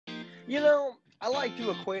I like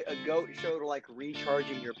to equate a goat show to like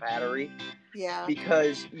recharging your battery Yeah.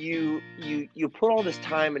 because you put all this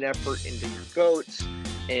time and effort into your goats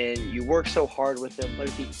and you work so hard with them, but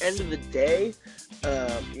at the end of the day,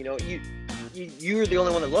 you're the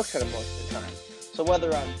only one that looks at them most of the time. So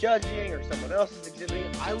whether I'm judging or someone else is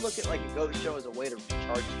exhibiting, I look at like a goat show as a way to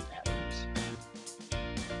recharge your batteries.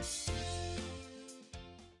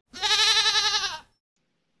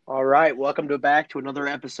 All right, welcome back to another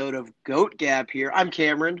episode of Goat Gap here. I'm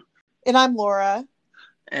Cameron. And I'm Laura.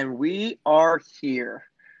 And we are here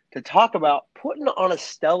to talk about putting on a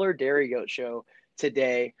stellar dairy goat show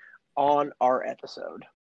today on our episode.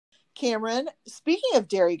 Cameron, speaking of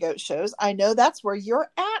dairy goat shows, I know that's where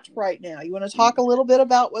you're at right now. You want to talk a little bit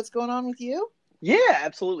about what's going on with you? Yeah,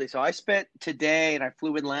 absolutely. So I spent today and I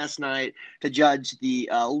flew in last night to judge the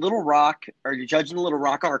Little Rock,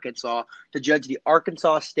 Arkansas, to judge the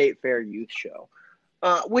Arkansas State Fair Youth Show,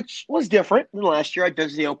 which was different than last year. I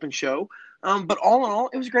judged the open show, but all in all,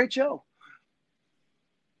 it was a great show.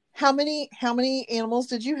 How many animals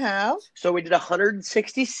did you have? So we did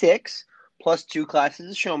 166 plus 2 classes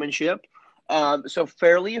of showmanship. So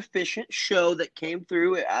fairly efficient show that came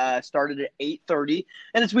through. Started at 8:30,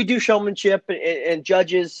 and as we do showmanship and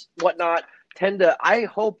judges whatnot I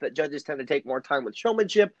hope that judges tend to take more time with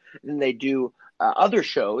showmanship than they do other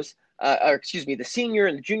shows. The senior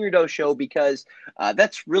and the junior doe show, because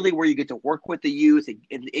that's really where you get to work with the youth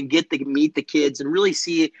and get to meet the kids and really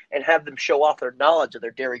see and have them show off their knowledge of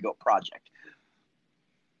their dairy goat project.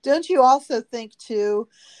 Don't you also think too,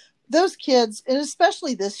 those kids, and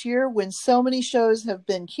especially this year when so many shows have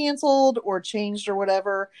been canceled or changed or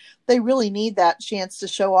whatever, they really need that chance to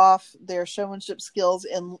show off their showmanship skills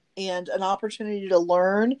and an opportunity to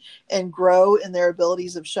learn and grow in their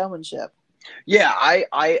abilities of showmanship. Yeah,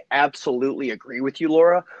 I absolutely agree with you,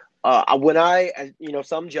 Laura.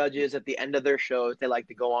 Some judges at the end of their shows, they like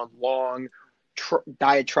to go on long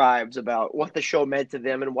diatribes about what the show meant to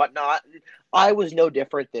them and whatnot. I was no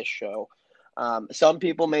different this show. Some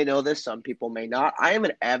people may know this, some people may not. I am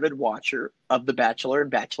an avid watcher of the Bachelor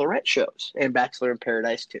and Bachelorette shows, and Bachelor in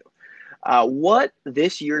Paradise too. What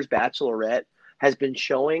this year's Bachelorette has been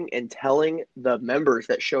showing and telling the members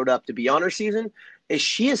that showed up to be on her season is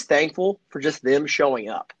she is thankful for just them showing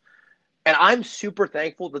up. And I'm super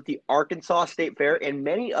thankful that the Arkansas State Fair and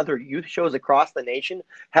many other youth shows across the nation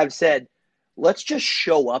have said, let's just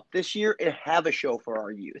show up this year and have a show for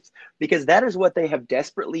our youth, because that is what they have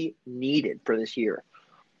desperately needed for this year.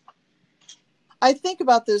 I think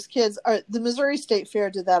about those kids. The Missouri State Fair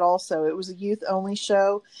did that also. It was a youth-only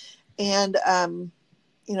show. And,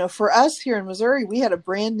 for us here in Missouri, we had a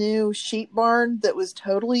brand new sheep barn that was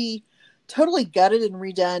totally gutted and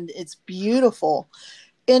redone. It's beautiful.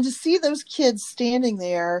 And to see those kids standing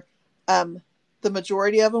there, the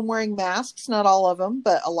majority of them wearing masks, not all of them,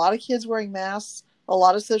 but a lot of kids wearing masks, a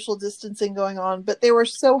lot of social distancing going on, but they were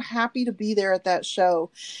so happy to be there at that show.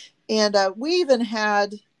 And we even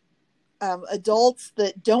had adults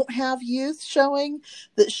that don't have youth showing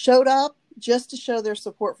that showed up just to show their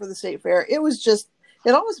support for the state fair. It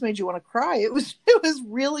almost made you want to cry. It was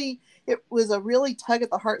a really tug at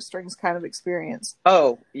the heartstrings kind of experience.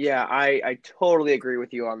 Oh yeah, I totally agree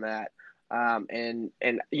with you on that.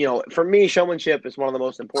 For me, showmanship is one of the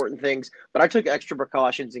most important things, but I took extra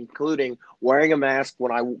precautions, including wearing a mask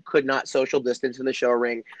when I could not social distance in the show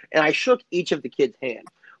ring, and I shook each of the kids' hand.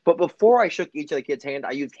 But before I shook each of the kids' hand,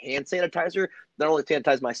 I used hand sanitizer, not only to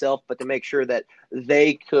sanitize myself, but to make sure that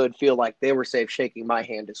they could feel like they were safe shaking my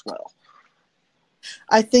hand as well.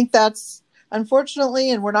 I think that's,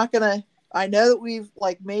 unfortunately, and we're not going to, I know that we've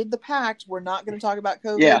made the pact, we're not going to talk about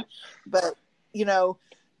COVID, but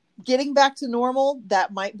getting back to normal,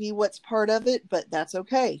 that might be what's part of it, but that's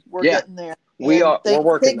okay. We're getting there. We're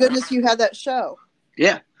working. Thank goodness you had that show.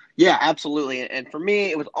 Yeah, absolutely. And for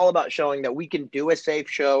me, it was all about showing that we can do a safe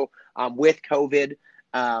show with COVID,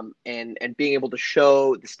 and being able to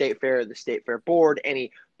show the State Fair board,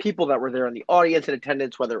 any people that were there in the audience in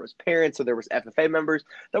attendance, whether it was parents or there was FFA members,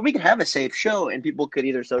 that we could have a safe show and people could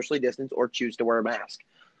either socially distance or choose to wear a mask.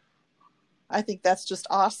 I think that's just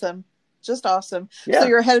awesome. Just awesome. Yeah. So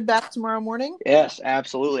you're headed back tomorrow morning? Yes,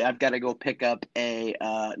 absolutely. I've got to go pick up a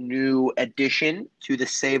new addition to the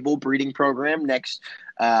Sable breeding program next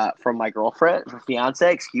from my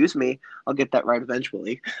fiance. Excuse me. I'll get that right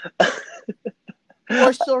eventually.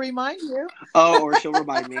 Or she'll remind you. Or she'll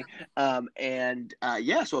remind me.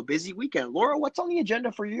 So a busy weekend. Laura, what's on the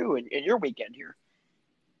agenda for you and your weekend here?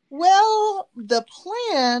 Well, the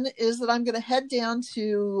plan is that I'm going to head down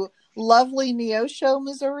to lovely Neosho,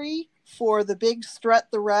 Missouri, for the big Strut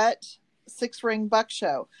the Rut 6-ring buck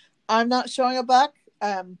show. I'm not showing a buck.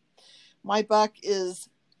 my buck is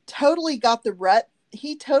totally got the rut.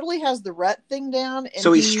 He totally has the rut thing down, and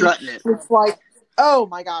So he's strutting it. It's like, oh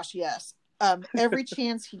my gosh, yes. Every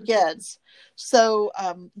chance he gets. So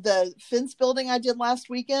the fence building I did last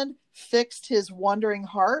weekend fixed his wandering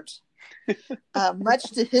heart, much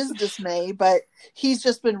to his dismay, but he's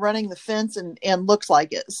just been running the fence and looks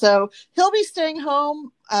like it. So he'll be staying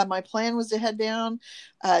home. My plan was to head down,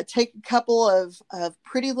 take a couple of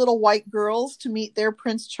pretty little white girls to meet their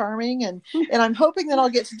Prince Charming. And I'm hoping that I'll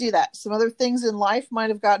get to do that. Some other things in life might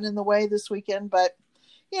have gotten in the way this weekend, but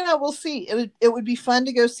we'll see. It would be fun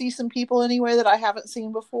to go see some people anyway that I haven't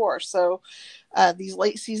seen before. So these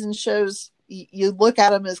late season shows, you look at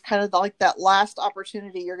them as kind of like that last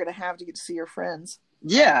opportunity you're going to have to get to see your friends.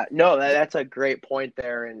 Yeah, no, that's a great point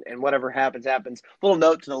there. And whatever happens, happens. Little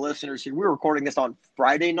note to the listeners here. We're recording this on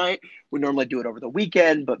Friday night. We normally do it over the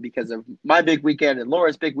weekend, but because of my big weekend and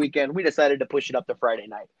Laura's big weekend, we decided to push it up to Friday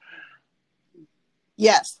night.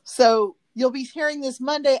 Yes. So you'll be hearing this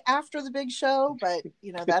Monday after the big show, but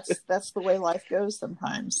that's the way life goes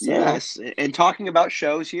sometimes. So. Yes. And talking about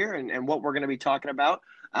shows here and what we're going to be talking about,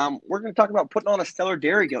 we're going to talk about putting on a stellar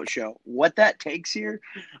Dairy Goat show, what that takes here.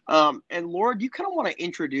 And Laura, do you kind of want to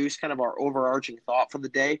introduce kind of our overarching thought for the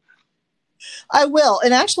day? I will.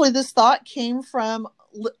 And actually this thought came from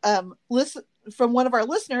one of our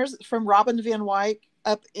listeners, from Robin Van Wyk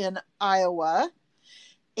up in Iowa.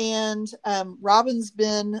 And Robin's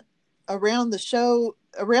been around the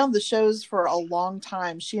shows for a long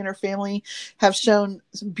time. She and her family have shown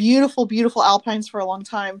some beautiful, beautiful alpines for a long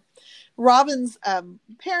time. Robin's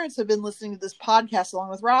parents have been listening to this podcast along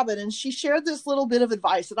with Robin, and she shared this little bit of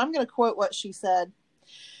advice, and I'm going to quote what she said.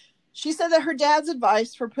 She said that her dad's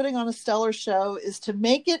advice for putting on a stellar show is to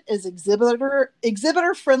make it as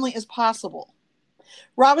exhibitor friendly as possible.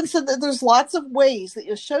 Robin said that there's lots of ways that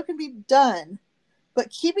a show can be done, but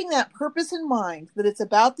keeping that purpose in mind, that it's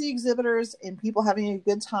about the exhibitors and people having a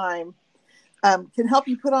good time, can help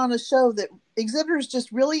you put on a show that exhibitors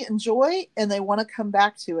just really enjoy and they want to come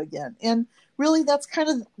back to again. And really, that's kind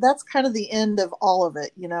of the end of all of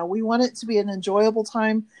it. We want it to be an enjoyable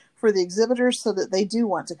time for the exhibitors so that they do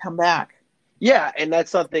want to come back. Yeah, and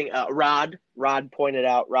that's something Rod pointed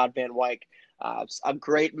out. Rod Van Wyk, a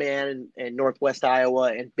great man in Northwest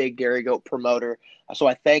Iowa and big Dairy Goat promoter. So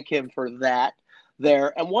I thank him for that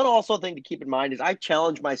there. And one also thing to keep in mind is I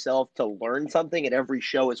challenge myself to learn something at every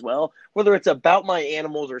show as well, whether it's about my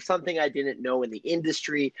animals or something I didn't know in the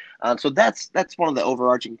industry. So that's one of the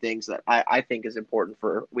overarching things that I think is important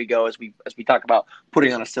for WeGo as we talk about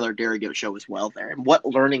putting on a stellar Dairy Goat show as well there, and what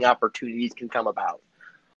learning opportunities can come about.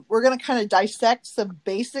 We're going to kind of dissect some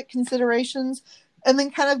basic considerations and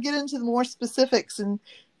then kind of get into the more specifics and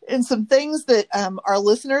some things that our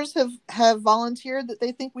listeners have volunteered that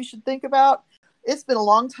they think we should think about. It's been a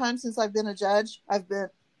long time since I've been a judge. I've been,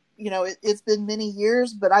 it's been many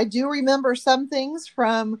years, but I do remember some things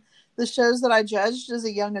from the shows that I judged as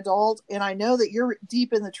a young adult. And I know that you're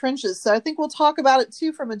deep in the trenches. So I think we'll talk about it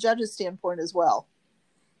too, from a judge's standpoint as well.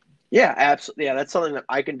 Yeah, absolutely. Yeah, that's something that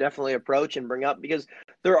I can definitely approach and bring up, because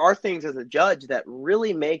there are things as a judge that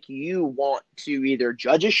really make you want to either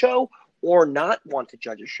judge a show or not want to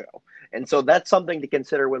judge a show. And so that's something to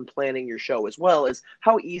consider when planning your show as well, is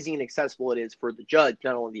how easy and accessible it is for the judge,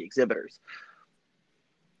 not only the exhibitors.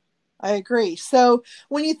 I agree. So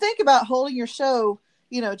when you think about holding your show,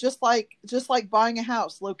 just like buying a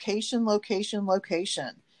house, location, location,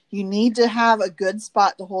 location. You need to have a good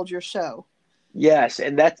spot to hold your show. Yes,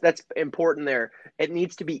 and that's important there. It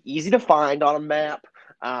needs to be easy to find on a map,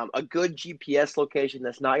 a good GPS location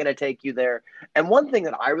that's not going to take you there. And one thing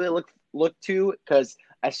that I really look to, because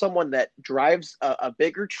as someone that drives a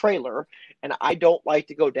bigger trailer, and I don't like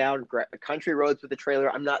to go down country roads with a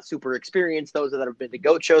trailer. I'm not super experienced. Those that have been to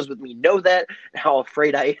goat shows with me know that, and how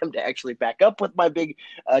afraid I am to actually back up with my big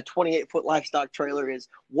 28-foot livestock trailer is.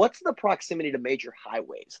 What's the proximity to major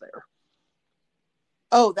highways there?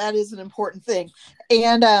 Oh, that is an important thing.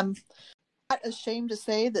 And I'm not ashamed to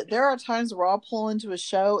say that there are times where I'll pull into a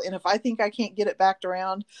show, and if I think I can't get it backed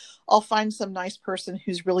around, I'll find some nice person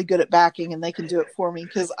who's really good at backing, and they can do it for me,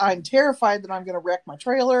 because I'm terrified that I'm going to wreck my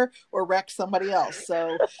trailer or wreck somebody else.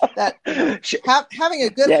 So that having a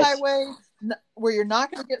good highway where you're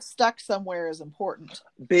not going to get stuck somewhere is important.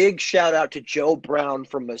 Big shout out to Joe Brown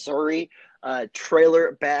from Missouri,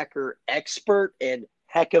 trailer backer expert and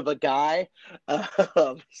heck of a guy.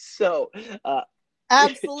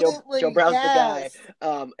 Absolutely. Joe Brown's the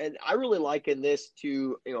guy. And I really liken this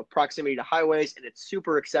to, proximity to highways, and it's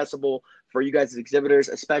super accessible for you guys as exhibitors,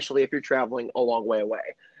 especially if you're traveling a long way away.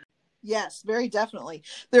 Yes, very definitely.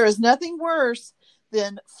 There is nothing worse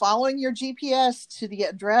than following your GPS to the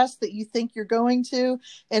address that you think you're going to,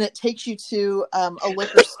 and it takes you to a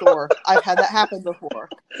liquor store. I've had that happen before.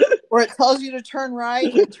 Or it tells you to turn right,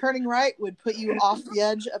 and turning right would put you off the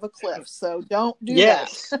edge of a cliff. So don't do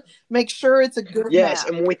that. Make sure it's a good map.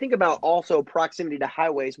 And when we think about also proximity to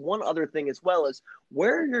highways, one other thing as well is,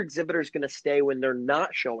 where are your exhibitors going to stay when they're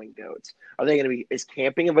not showing goats? Are they going to be, is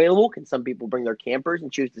camping available? Can some people bring their campers and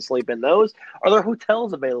choose to sleep in those? Are there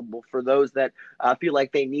hotels available for those that feel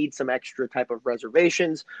like they need some extra type of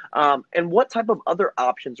reservations? And what type of other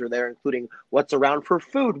options are there, including what's around for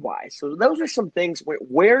food wise? So those are some things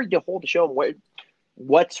where you hold the show and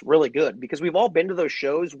what's really good, because we've all been to those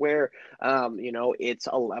shows where, it's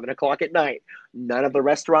 11 o'clock at night. None of the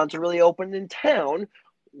restaurants are really open in town.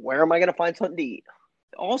 Where am I going to find something to eat?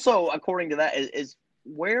 Also, according to that, is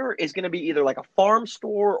where is going to be either like a farm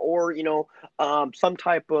store or, some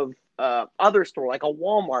type of other store, like a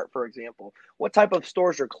Walmart, for example. What type of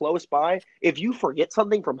stores are close by? If you forget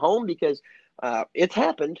something from home, because it's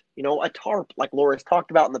happened, a tarp, like Laura's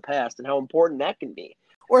talked about in the past, and how important that can be.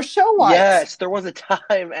 Or show wipes. Yes, there was a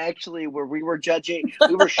time actually where we were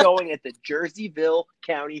showing at the Jerseyville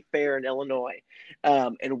County Fair in Illinois.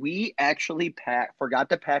 And we actually forgot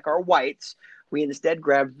to pack our whites. We instead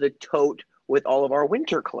grabbed the tote with all of our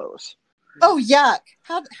winter clothes. Oh, yuck.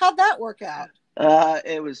 How'd that work out?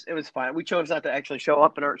 It was fine. We chose not to actually show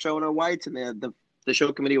up and aren't showing our whites, and the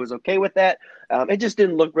show committee was okay with that. It just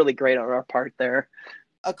didn't look really great on our part there.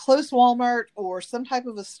 A close Walmart or some type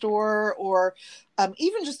of a store, or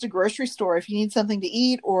even just a grocery store if you need something to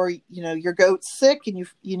eat, or your goat's sick and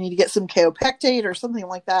you need to get some kaopectate or something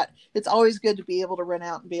like that. It's always good to be able to run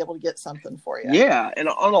out and be able to get something for you. Yeah, and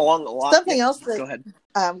along the line. Something else. Go ahead.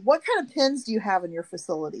 What kind of pins do you have in your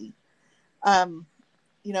facility? Are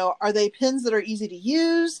they pins that are easy to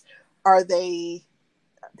use? Are they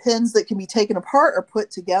pins that can be taken apart or put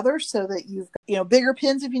together so that you've got, bigger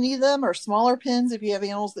pins if you need them, or smaller pins if you have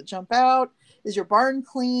animals that jump out? Is your barn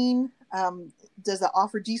clean? Does it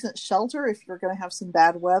offer decent shelter if you're going to have some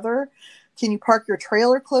bad weather? Can you park your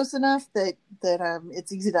trailer close enough that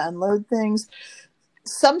it's easy to unload things?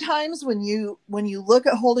 Sometimes when you look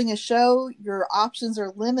at holding a show, your options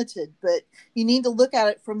are limited, but you need to look at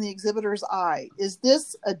it from the exhibitor's eye. Is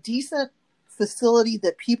this a decent facility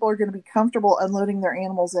that people are going to be comfortable unloading their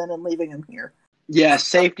animals in and leaving them here? Yeah,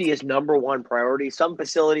 safety is number one priority. Some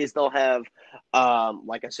facilities, they'll have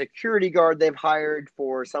like a security guard they've hired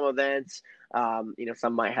for some events.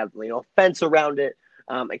 Some might have fence around it.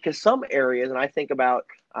 Because some areas, and I think about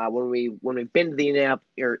when we've been to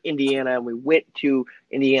Indiana, and we went to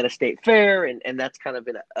Indiana State Fair, and that's kind of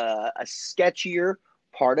been a sketchier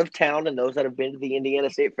part of town. And those that have been to the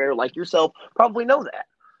Indiana State Fair, like yourself, probably know that.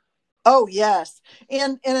 Oh yes,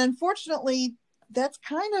 and unfortunately, that's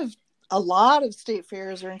kind of a lot of state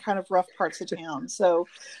fairs are in kind of rough parts of town. So,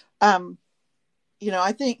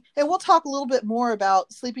 I think, and we'll talk a little bit more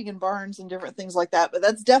about sleeping in barns and different things like that. But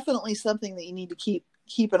that's definitely something that you need to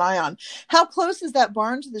keep an eye on. How close is that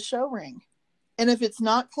barn to the show ring? And if it's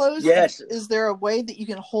not close, yes, is there a way that you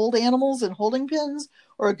can hold animals in holding pens,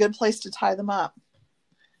 or a good place to tie them up?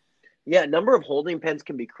 Yeah, number of holding pens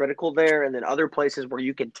can be critical there, and then other places where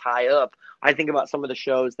you can tie up. I think about some of the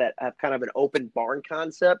shows that have kind of an open barn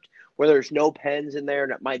concept where there's no pens in there,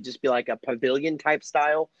 and it might just be like a pavilion type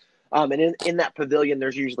style. And in that pavilion,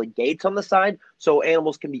 there's usually gates on the side, so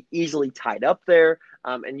animals can be easily tied up there,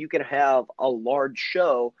 and you can have a large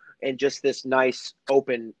show in just this nice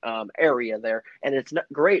open area there. And it's not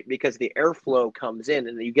great because the airflow comes in,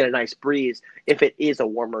 and you get a nice breeze if it is a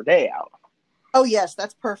warmer day out. Oh yes,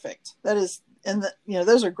 that's perfect. That is, and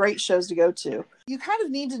those are great shows to go to. You kind of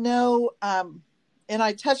need to know, and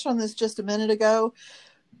I touched on this just a minute ago.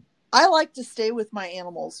 I like to stay with my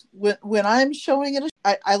animals when I'm showing it.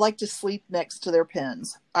 I like to sleep next to their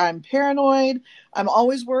pens. I'm paranoid. I'm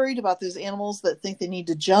always worried about those animals that think they need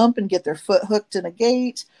to jump and get their foot hooked in a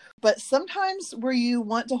gate. But sometimes where you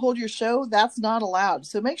want to hold your show, that's not allowed.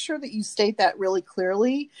 So make sure that you state that really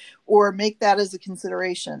clearly, or make that as a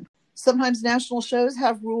consideration. Sometimes national shows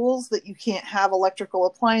have rules that you can't have electrical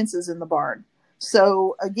appliances in the barn.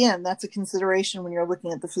 So again, that's a consideration when you're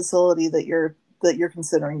looking at the facility that you're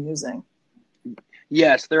considering using.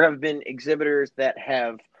 Yes, there have been exhibitors that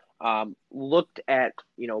have looked at,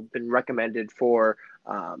 been recommended for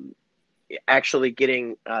actually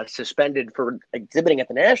getting suspended for exhibiting at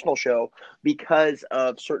the national show because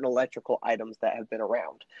of certain electrical items that have been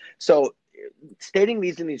around. So stating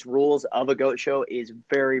these rules of a goat show is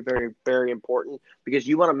very, very, very important, because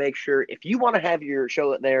you want to make sure, if you want to have your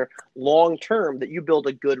show there long term, that you build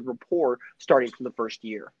a good rapport starting from the first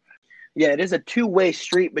year. Yeah, it is a two-way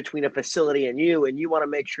street between a facility and you want to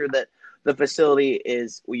make sure that the facility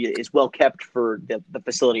is well kept for the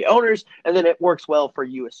facility owners, and then it works well for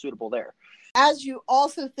you as suitable there. As you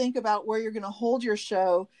also think about where you're going to hold your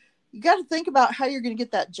show, you got to think about how you're going to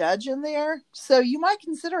get that judge in there. So you might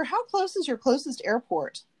consider, how close is your closest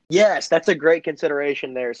airport? Yes, that's a great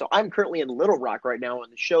consideration there. So I'm currently in Little Rock right now,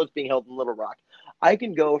 and the show is being held in Little Rock. I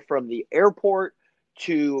can go from the airport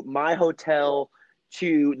to my hotel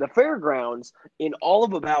to the fairgrounds in all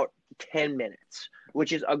of about 10 minutes,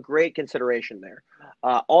 which is a great consideration there.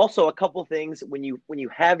 Also, a couple things when you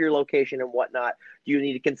have your location and whatnot, do you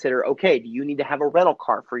need to consider? Okay, do you need to have a rental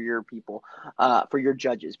car for your people, for your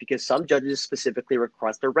judges? Because some judges specifically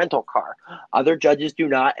request a rental car, other judges do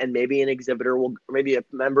not, and maybe an exhibitor will, maybe a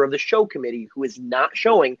member of the show committee who is not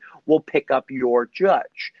showing will pick up your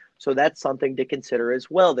judge. So that's something to consider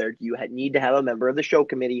as well there. You need to have a member of the show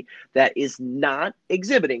committee that is not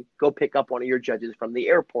exhibiting go pick up one of your judges from the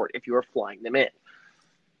airport if you are flying them in.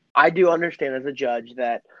 I do understand as a judge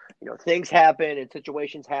that, things happen and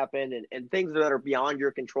situations happen and things that are beyond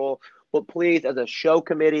your control. But please, as a show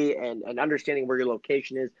committee and understanding where your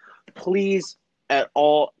location is, please at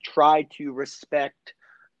all try to respect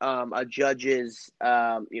a judge's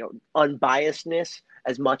unbiasedness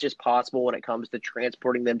as much as possible when it comes to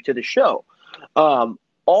transporting them to the show.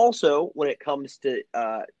 Also, when it comes to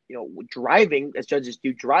driving, as judges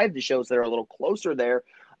do drive the shows that are a little closer there,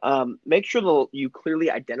 make sure that you clearly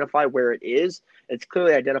identify where it is. It's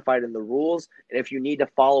clearly identified in the rules. And if you need to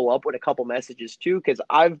follow up with a couple messages too, because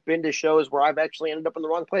I've been to shows where I've actually ended up in the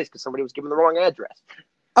wrong place because somebody was given the wrong address.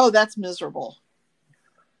 Oh, that's miserable.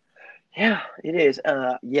 Yeah, it is.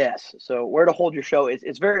 Yes. So where to hold your show is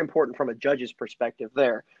it's very important from a judge's perspective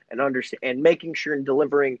there, and understand and making sure and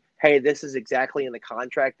delivering. Hey, this is exactly in the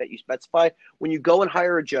contract that you specify. When you go and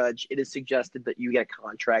hire a judge, it is suggested that you get a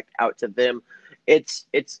contract out to them. It's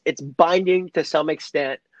binding to some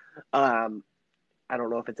extent. I don't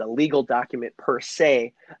know if it's a legal document per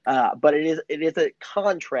se, but it is a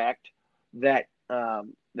contract that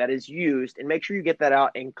that is used, and make sure you get that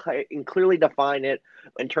out and clearly define it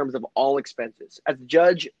in terms of all expenses. As a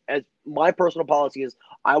judge, as my personal policy is,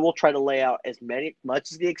 I will try to lay out as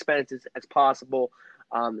much of the expenses as possible,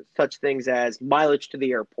 such things as mileage to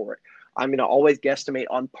the airport. I'm going to always guesstimate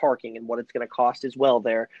on parking and what it's going to cost as well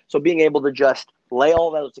there. So being able to just lay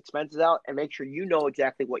all those expenses out and make sure you know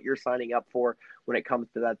exactly what you're signing up for when it comes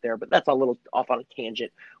to that there. But that's a little off on a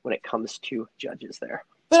tangent when it comes to judges there.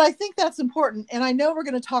 But I think that's important. And I know we're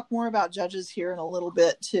going to talk more about judges here in a little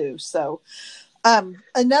bit too. So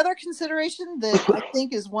another consideration that I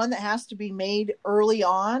think is one that has to be made early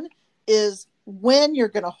on is when you're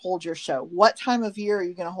going to hold your show. What time of year are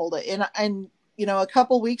you going to hold it? And a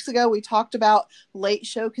couple weeks ago, we talked about late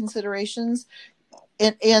show considerations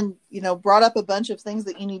and brought up a bunch of things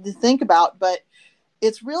that you need to think about. But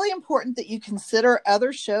it's really important that you consider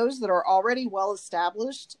other shows that are already well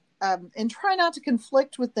established. And try not to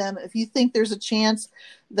conflict with them if you think there's a chance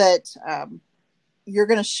that you're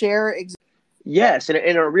going to share. Yes, and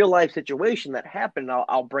in a real life situation that happened,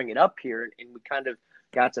 I'll bring it up here, and we kind of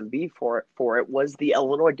got some beef for it was the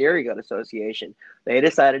Illinois Dairy Goat Association. They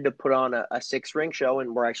decided to put on a 6-ring show,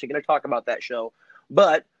 and we're actually going to talk about that show.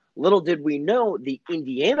 But little did we know, the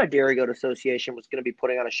Indiana Dairy Goat Association was going to be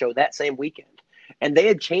putting on a show that same weekend. And they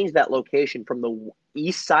had changed that location from the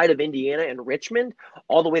east side of Indiana in Richmond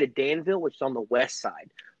all the way to Danville, which is on the west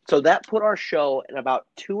side. So that put our show in about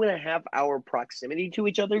 2.5 hour proximity to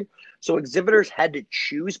each other. So exhibitors had to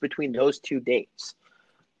choose between those two dates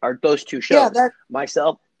or those two shows.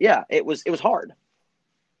 It was hard.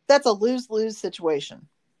 That's a lose-lose situation.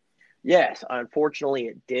 Yes, unfortunately,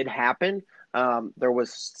 it did happen. There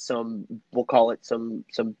was some, we'll call it some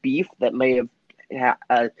beef that may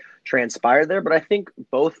have transpired there, but I think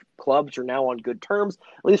both clubs are now on good terms,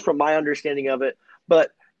 at least from my understanding of it.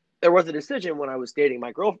 But there was a decision when I was dating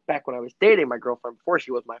my girlfriend before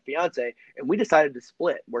she was my fiance, and we decided to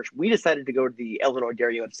split, where we decided to go to the Illinois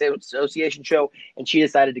Dairy Goat Association show, and she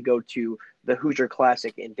decided to go to the Hoosier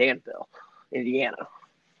Classic in Danville, Indiana.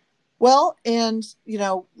 Well, and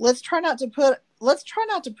let's try not to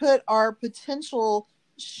put our potential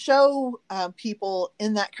show people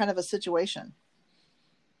in that kind of a situation.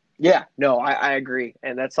 Yeah, no, I agree.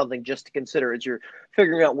 And that's something just to consider as you're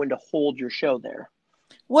figuring out when to hold your show there.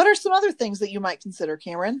 What are some other things that you might consider,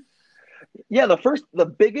 Cameron? Yeah, the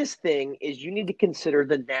biggest thing is you need to consider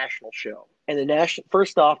the national show. And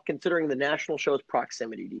first off, considering the national show's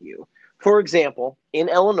proximity to you. For example, in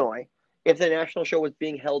Illinois, if the national show was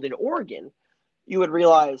being held in Oregon, you would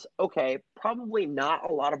realize, okay, probably not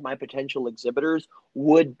a lot of my potential exhibitors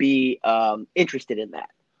would be interested in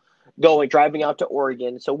that. driving out to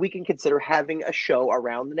Oregon, so we can consider having a show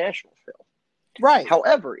around the national show. Right.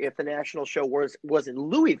 However, if the national show was in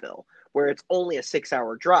Louisville, where it's only a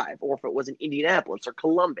 6-hour drive, or if it was in Indianapolis or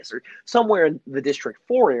Columbus or somewhere in the District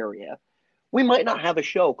 4 area, we might not have a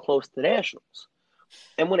show close to nationals.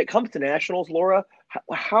 And when it comes to nationals, Laura,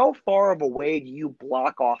 how far of a way do you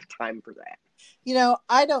block off time for that?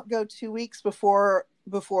 I don't go 2 weeks before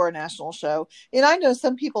a national show, and I know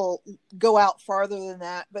some people go out farther than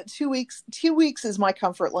that, but 2 weeks is my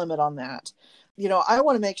comfort limit on that. I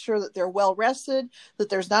want to make sure that they're well rested, that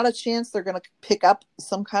there's not a chance they're going to pick up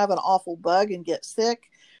some kind of an awful bug and get sick.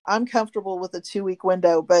 I'm comfortable with a 2-week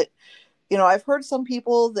window, but I've heard some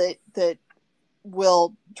people that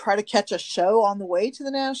will try to catch a show on the way to the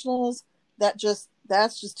nationals. That's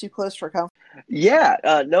just too close for comfort.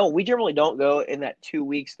 Yeah, no, we generally don't go in that 2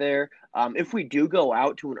 weeks there. If we do go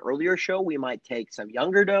out to an earlier show, we might take some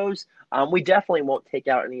younger does. We definitely won't take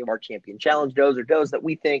out any of our Champion Challenge does or does that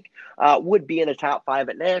we think would be in a top 5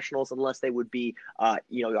 at nationals, unless they would be,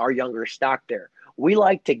 our younger stock there. We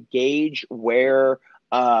like to gauge where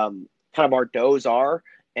kind of our does are.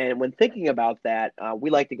 And when thinking about that, we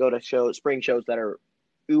like to go to spring shows that are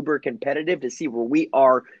uber competitive to see where we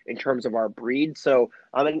are in terms of our breed. So,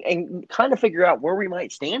 and kind of figure out where we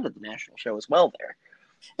might stand at the national show as well there.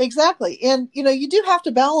 Exactly. And, you do have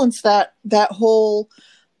to balance that whole,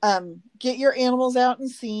 get your animals out and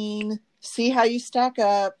seen, see how you stack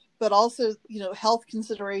up, but also, health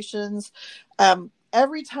considerations.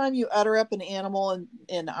 Every time you utter up an animal,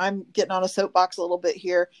 and I'm getting on a soapbox a little bit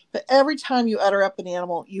here, but every time you utter up an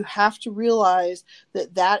animal, you have to realize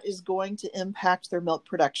that is going to impact their milk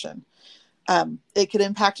production. It could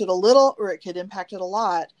impact it a little, or it could impact it a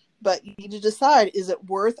lot, but you need to decide, is it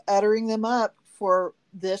worth uttering them up for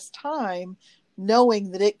this time,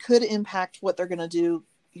 knowing that it could impact what they're going to do,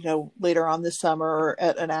 later on this summer or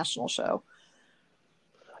at a national show.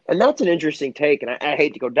 And that's an interesting take, and I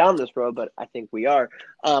hate to go down this road, but I think we are.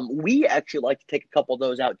 We actually like to take a couple of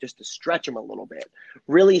those out just to stretch them a little bit,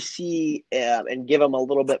 really see and give them a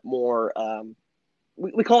little bit more.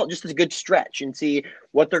 We call it just as a good stretch and see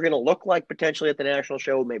what they're going to look like potentially at the national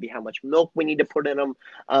show, maybe how much milk we need to put in them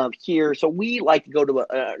here. So we like to go to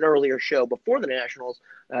an earlier show before the nationals,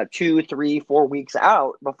 2, 3, 4 weeks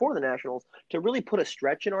out before the nationals, to really put a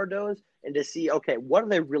stretch in our does and to see, okay, what are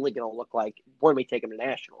they really going to look like when we take them to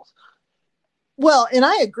nationals? Well, and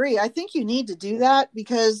I agree. I think you need to do that,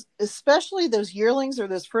 because especially those yearlings or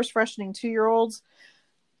those first freshening 2-year-olds,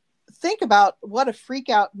 think about what a freak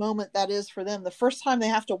out moment that is for them. The first time they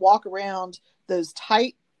have to walk around those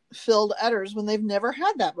tight filled udders when they've never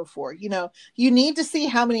had that before. You need to see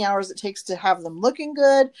how many hours it takes to have them looking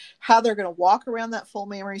good, how they're going to walk around that full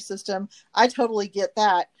mammary system. I totally get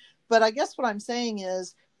that. But I guess what I'm saying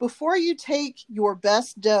is, before you take your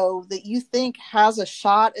best doe that you think has a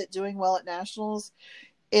shot at doing well at nationals,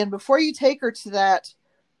 and before you take her to that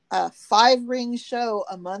 5-ring show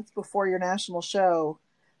a month before your national show,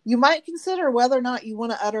 you might consider whether or not you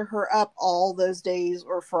want to utter her up all those days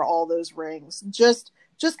or for all those rings. Just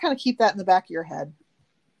kind of keep that in the back of your head.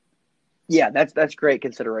 Yeah, that's great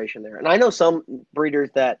consideration there. And I know some breeders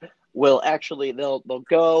that will actually they'll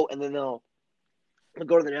go and then they'll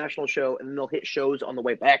go to the national show and then they'll hit shows on the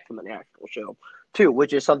way back from the national show too,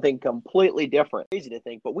 which is something completely different. Crazy to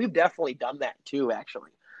think, but we've definitely done that too, actually.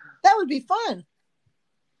 That would be fun.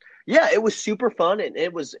 Yeah, it was super fun, and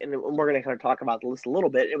we're going to kind of talk about this a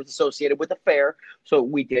little bit. It was associated with a fair, so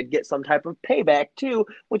we did get some type of payback too,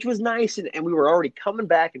 which was nice, and we were already coming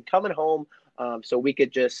back and coming home, so we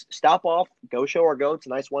could just stop off, go show our goats. A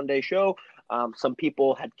nice one-day show. Some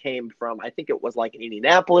people had came from, I think it was like in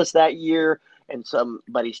Indianapolis that year, and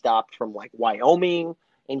somebody stopped from like Wyoming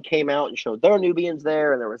and came out and showed their Nubians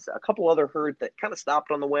there, and there was a couple other herds that kind of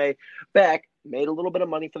stopped on the way back, made a little bit of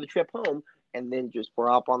money for the trip home, and then just were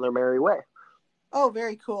off on their merry way. Oh,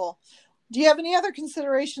 very cool. Do you have any other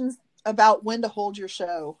considerations about when to hold your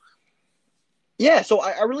show? Yeah, so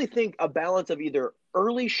I really think a balance of either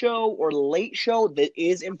early show or late show that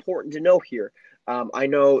is important to know here. I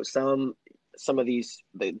know some of these,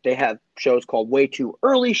 they have shows called way too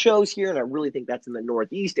early shows here, and I really think that's in the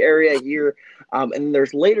Northeast area here. And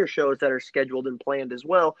there's later shows that are scheduled and planned as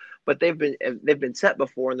well, but they've been set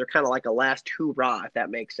before, and they're kind of like a last hoorah, if that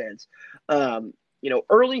makes sense.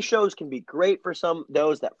 Early shows can be great for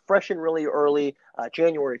those that freshen really early,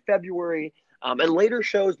 January, February. And later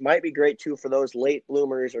shows might be great too for those late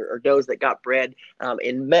bloomers or does that got bred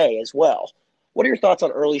in May as well. What are your thoughts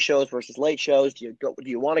on early shows versus late shows? Do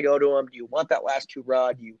you want to go to them? Do you want that last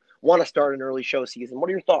hoorah? Do you want to start an early show season? What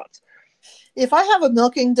are your thoughts? If I have a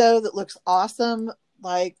milking doe that looks awesome,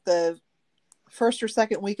 like the first or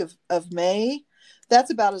second week of May. That's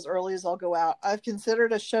about as early as I'll go out. I've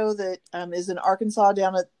considered a show that is in Arkansas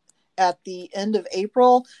down at the end of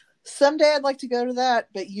April. Someday I'd like to go to that,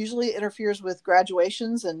 but usually it interferes with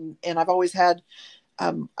graduations, and I've always had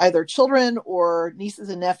either children or nieces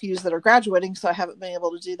and nephews that are graduating, so I haven't been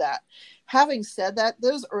able to do that. Having said that,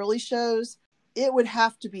 those early shows, it would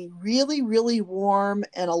have to be really, really warm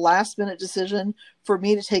and a last minute decision for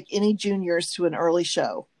me to take any juniors to an early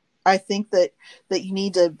show. I think that you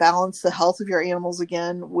need to balance the health of your animals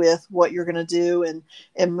again with what you're going to do.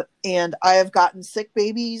 And I have gotten sick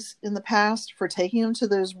babies in the past for taking them to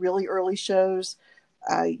those really early shows.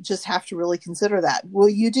 I just have to really consider that. Will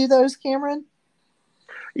you do those, Cameron?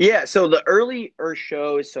 Yeah, so the earlier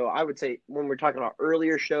shows, so I would say when we're talking about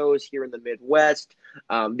earlier shows here in the Midwest,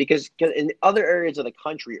 because in other areas of the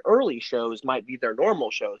country, early shows might be their normal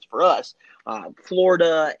shows for us.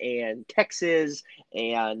 Florida and Texas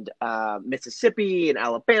and Mississippi and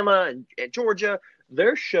Alabama and Georgia,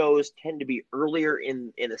 their shows tend to be earlier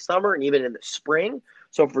in the summer and even in the spring.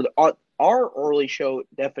 So for our early show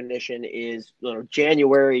definition is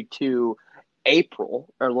January to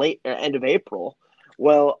April or late end of April.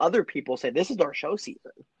 Well, other people say this is our show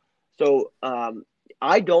season. So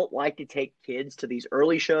I don't like to take kids to these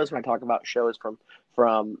early shows when I talk about shows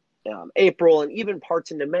from April and even parts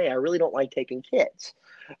into May. I really don't like taking kids.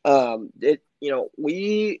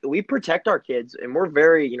 We protect our kids, and we're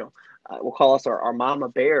very, we'll call us our mama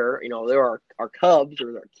bear. There are our cubs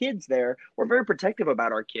or our kids there. We're very protective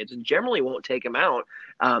about our kids and generally won't take them out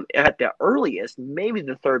at the earliest, maybe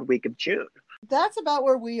the third week of June. That's about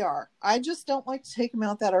where we are. I just don't like to take them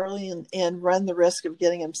out that early and run the risk of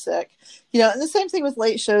getting them sick. And the same thing with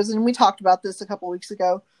late shows. And we talked about this a couple weeks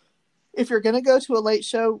ago. If you're going to go to a late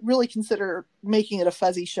show, really consider making it a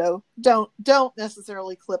fuzzy show. Don't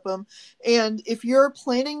necessarily clip them. And if you're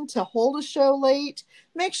planning to hold a show late,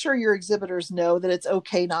 make sure your exhibitors know that it's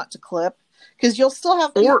okay not to clip, because you'll still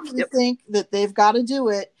have people who think that they've got to do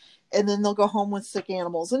it, and then they'll go home with sick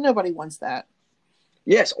animals, and nobody wants that.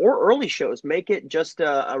 Yes, or early shows. Make it just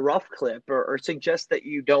a rough clip or suggest that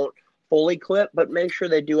you don't fully clip, but make sure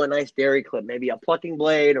they do a nice dairy clip, maybe a plucking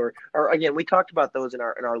blade or again, we talked about those in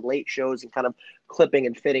our late shows and kind of clipping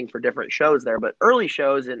and fitting for different shows there. But early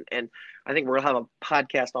shows, and I think we're going to have a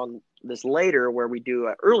podcast on this later where we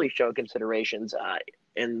do early show considerations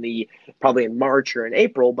probably in March or in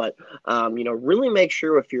April. But really make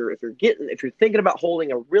sure if you're thinking about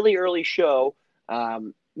holding a really early show,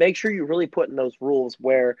 make sure you really put in those rules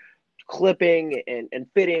where clipping and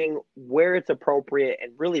fitting where it's appropriate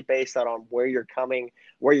and really base that on where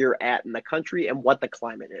you're at in the country and what the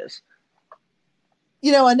climate is.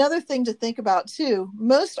 Another thing to think about too,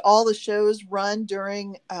 most all the shows run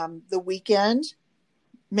during the weekend.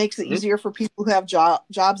 Makes it easier for people who have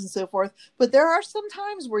jobs and so forth. But there are some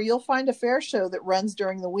times where you'll find a fair show that runs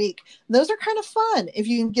during the week. And those are kind of fun. If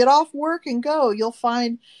you can get off work and go, you'll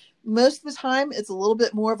find most of the time it's a little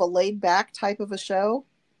bit more of a laid back type of a show.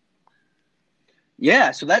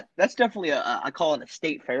 Yeah, so that's definitely I call it a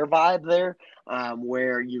state fair vibe there,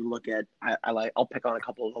 where you look at I'll pick on a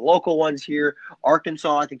couple of the local ones here.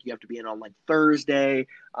 Arkansas, I think you have to be in on like Thursday,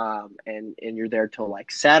 and you're there till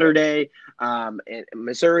like Saturday. And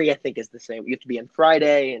Missouri, I think, is the same. You have to be in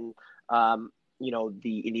Friday, and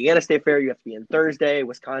the Indiana State Fair, you have to be in Thursday.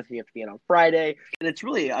 Wisconsin, you have to be in on Friday. And it's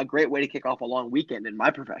really a great way to kick off a long weekend, in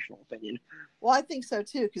my professional opinion. Well, I think so,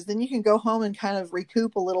 too, because then you can go home and kind of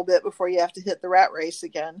recoup a little bit before you have to hit the rat race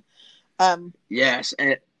again. Yes.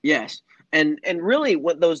 And really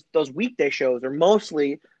what those weekday shows are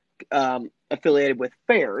mostly affiliated with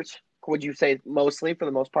fairs. Would you say mostly for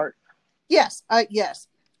the most part? Yes. Yes.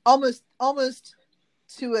 Almost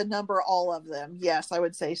to a number, all of them. Yes, I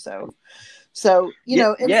would say so. So,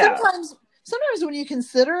 sometimes when you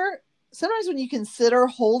consider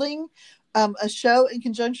holding a show in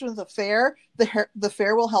conjunction with a fair, the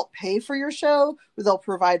fair will help pay for your show, or they'll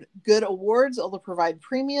provide good awards, or they'll provide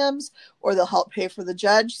premiums, or they'll help pay for the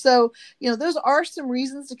judge. So, those are some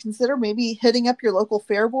reasons to consider maybe hitting up your local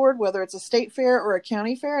fair board, whether it's a state fair or a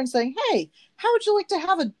county fair, and saying, hey, how would you like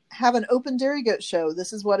to have an open dairy goat show?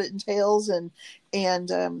 This is what it entails. And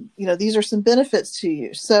these are some benefits to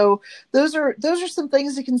you. So those are some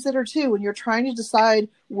things to consider too, when you're trying to decide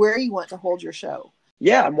where you want to hold your show.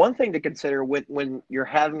 Yeah, and one thing to consider when you're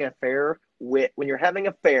having a fair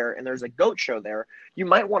and there's a goat show there, you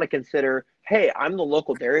might want to consider, hey, I'm the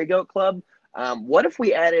local dairy goat club. What if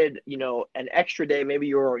we added, an extra day? Maybe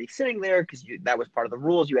you were already sitting there because that was part of the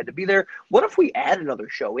rules. You had to be there. What if we add another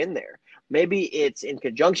show in there? Maybe it's in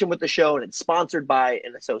conjunction with the show and it's sponsored by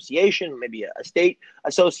an association, maybe a state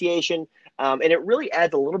association. And it really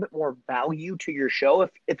adds a little bit more value to your show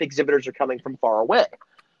if exhibitors are coming from far away.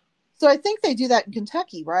 So I think they do that in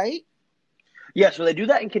Kentucky, right? Yeah, so they do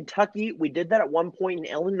that in Kentucky. We did that at one point in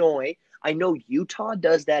Illinois. I know Utah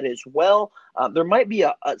does that as well. There might be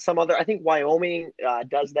some other. I think Wyoming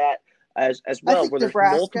does that as I well, think where there's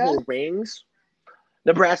Nebraska. multiple rings.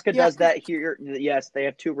 Nebraska Yeah, does that here. Yes, they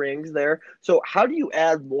have 2 rings there. So how do you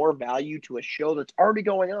add more value to a show that's already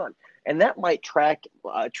going on? And that might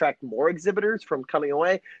attract more exhibitors from coming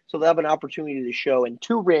away. So they'll have an opportunity to show in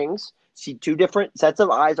 2 rings, see 2 different sets of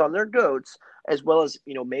eyes on their goats, as well as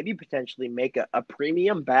maybe potentially make a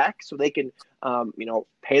premium back so they can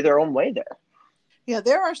pay their own way there. yeah.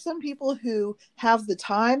 There are some people who have the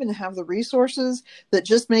time and have the resources that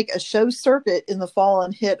just make a show circuit in the fall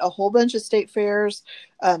and hit a whole bunch of state fairs.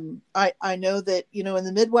 I know that in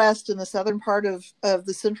the Midwest and the southern part of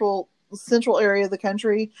the central area of the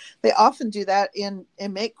country, they often do that and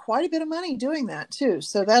make quite a bit of money doing that too.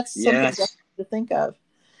 So that's something Yes. to think of.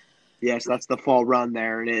 Yes, that's the fall run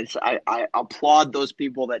there, and I applaud those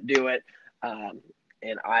people that do it,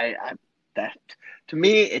 and I that to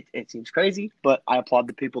me it seems crazy, but I applaud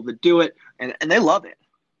the people that do it, and they love it.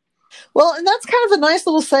 Well, and that's kind of a nice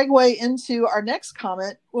little segue into our next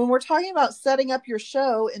comment. When we're talking about setting up your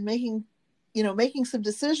show and making some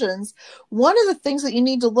decisions, one of the things that you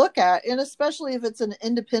need to look at, and especially if it's an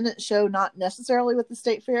independent show, not necessarily with the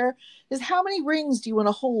state fair, is how many rings do you want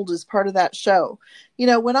to hold as part of that show?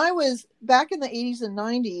 When I was back in the 80s and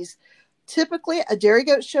 90s, typically a Dairy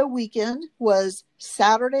Goat show weekend was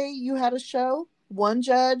Saturday, you had a show, one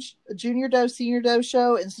judge, a junior doe, senior doe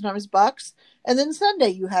show, and sometimes bucks. And then Sunday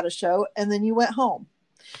you had a show and then you went home.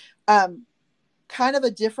 Kind of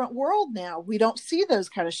a different world now. We don't see those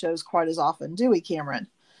kind of shows quite as often, do we, Cameron?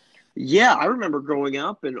 Yeah, I remember growing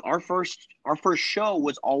up, and our first show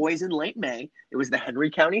was always in late May. It was the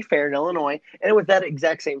Henry County Fair in Illinois, and it was that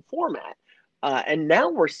exact same format. And now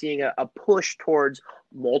we're seeing a push towards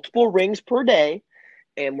multiple rings per day,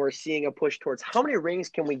 and we're seeing a push towards how many rings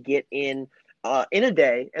can we get in a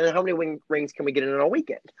day, and then how many rings can we get in a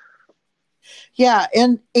weekend. Yeah,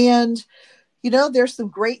 and there's some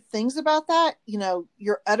great things about that.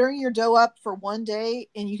 You're uttering your doe up for one day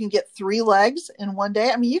and you can get 3 legs in one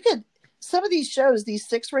day. I mean, some of these shows, these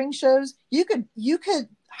 6-ring shows, you could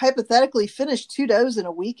hypothetically finish 2 does in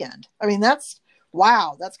a weekend. I mean, that's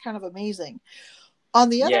kind of amazing. On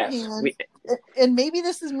the other hand, and maybe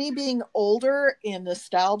this is me being older and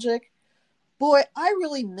nostalgic, boy, I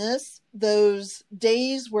really miss those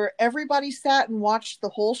days where everybody sat and watched the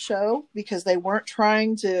whole show because they weren't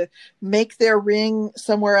trying to make their ring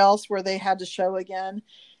somewhere else where they had to show again.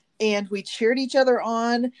 And we cheered each other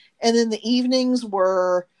on. And then the evenings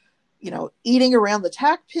were, eating around the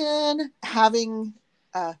tack pen, having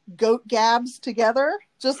goat gabs together,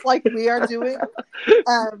 just like we are doing.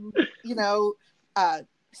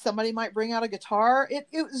 Somebody might bring out a guitar. It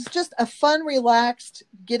was just a fun, relaxed,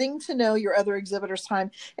 getting to know your other exhibitors time.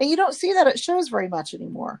 And you don't see that at shows very much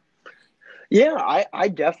anymore. Yeah, I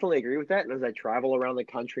definitely agree with that. And as I travel around the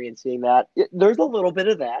country and seeing that, there's a little bit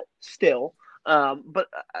of that still. But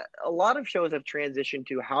a lot of shows have transitioned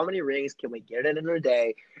to how many rings can we get in a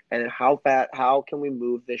day, and how can we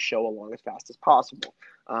move this show along as fast as possible.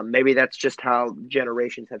 Maybe that's just how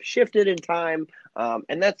generations have shifted in time.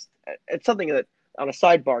 And it's something that, on a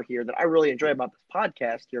sidebar here, that I really enjoy about this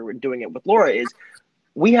podcast here, we're doing it with Laura, is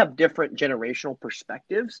we have different generational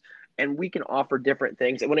perspectives and we can offer different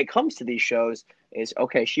things. And when it comes to these shows, is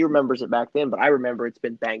okay, she remembers it back then, but I remember it's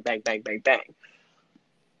been bang, bang, bang, bang, bang.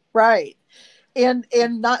 Right. And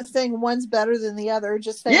not saying one's better than the other,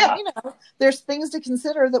 just saying, there's things to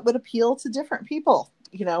consider that would appeal to different people,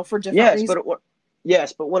 for different reasons.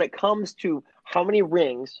 Yes, but when it comes to how many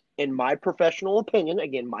rings, in my professional opinion,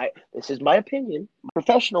 again, this is my opinion,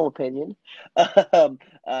 professional opinion,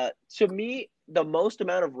 to me, the most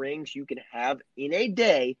amount of rings you can have in a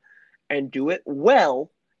day and do it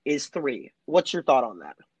well is 3. What's your thought on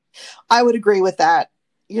that? I would agree with that.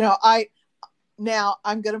 Now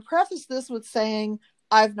I'm going to preface this with saying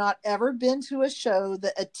I've not ever been to a show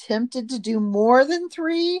that attempted to do more than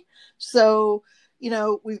 3. So,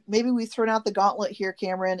 we've thrown out the gauntlet here,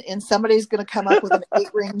 Cameron, and somebody's going to come up with an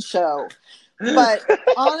 8-ring show. But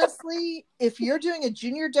honestly, if you're doing a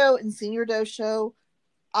junior doe and senior doe show,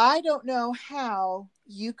 I don't know how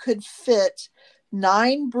you could fit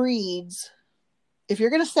 9 breeds. If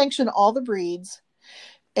you're going to sanction all the breeds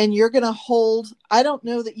and you're going to hold, I don't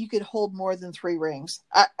know that you could hold more than 3 rings.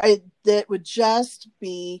 That would just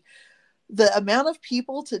be the amount of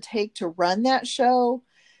people to take to run that show.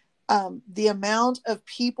 The amount of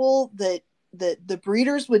people that that the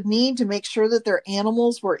breeders would need to make sure that their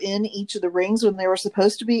animals were in each of the rings when they were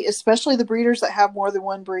supposed to be, especially the breeders that have more than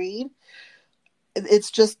one breed.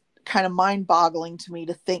 It's just kind of mind-boggling to me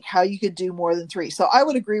to think how you could do more than 3. So I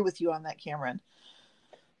would agree with you on that, Cameron.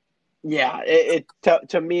 Yeah,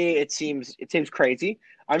 to me it seems crazy.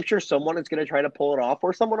 I'm sure someone is going to try to pull it off,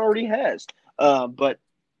 or someone already has. But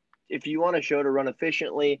if you want a show to run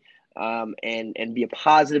efficiently, and be a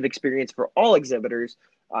positive experience for all exhibitors,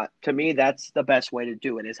 to me that's the best way to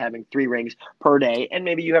do it, is having 3 rings per day, and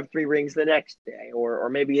maybe you have 3 rings the next day, or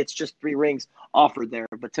maybe it's just 3 rings offered there.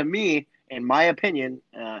 But to me, in my opinion,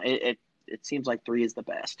 it seems like 3 is the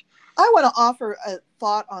best. I want to offer a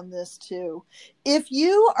thought on this too. If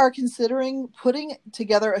you are considering putting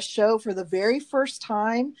together a show for the very first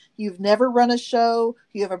time, you've never run a show,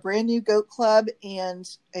 you have a brand new goat club, and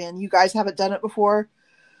you guys haven't done it before,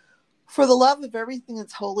 for the love of everything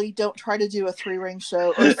that's holy, don't try to do a 3-ring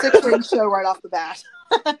show or a 6-ring show right off the bat.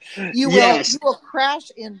 You will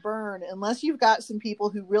crash and burn unless you've got some people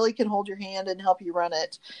who really can hold your hand and help you run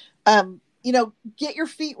it. Get your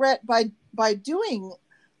feet wet by doing,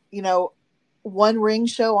 1 ring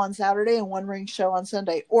show on Saturday and 1 ring show on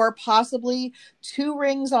Sunday, or possibly 2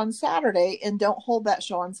 rings on Saturday and don't hold that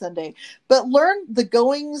show on Sunday. But learn the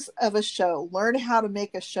goings of a show, learn how to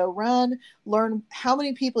make a show run, learn how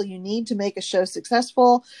many people you need to make a show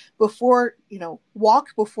successful before,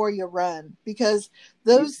 walk before you run, because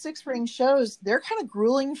those 6-ring shows, they're kind of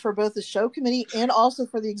grueling for both the show committee and also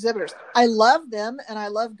for the exhibitors. I love them and I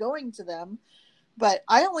love going to them, but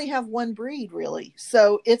I only have 1 breed really.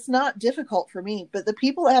 So it's not difficult for me, but the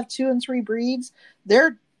people that have 2 and 3 breeds,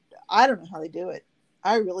 I don't know how they do it.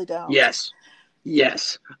 I really don't. Yes.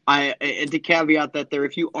 And to caveat that there,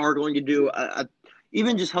 if you are going to do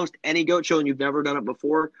even just host any goat show and you've never done it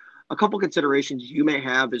before, a couple considerations you may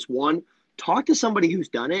have is, 1, talk to somebody who's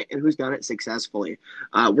done it and who's done it successfully.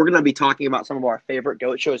 We're going to be talking about some of our favorite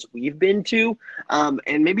goat shows we've been to,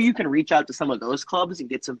 and maybe you can reach out to some of those clubs and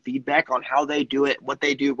get some feedback on how they do it, what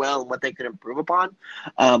they do well, and what they could improve upon.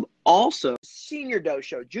 Also, senior doe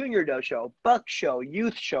show, junior doe show, buck show,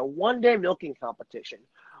 youth show, one-day milking competition.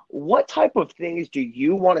 What type of things do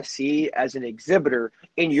you want to see as an exhibitor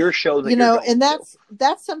in your show that and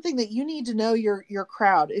that's something that you need to know your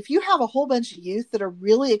crowd. If you have a whole bunch of youth that are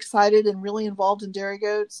really excited and really involved in dairy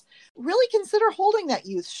goats, really consider holding that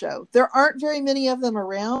youth show. There aren't very many of them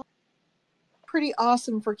around. Pretty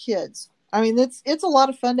awesome for kids. I mean, it's a lot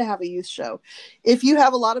of fun to have a youth show. If you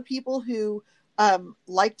have a lot of people who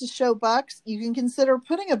like to show bucks, you can consider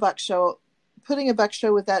putting a buck show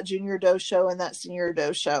with that junior doe show and that senior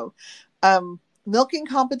doe show. Milking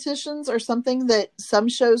competitions are something that some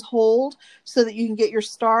shows hold so that you can get your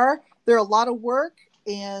star. They're a lot of work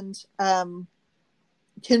and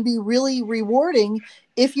can be really rewarding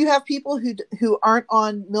if you have people who aren't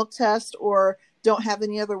on milk test or don't have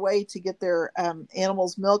any other way to get their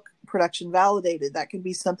animals' milk production validated. That can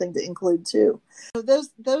be something to include too. So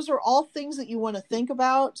those are all things that you want to think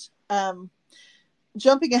about.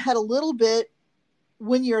 Jumping ahead a little bit,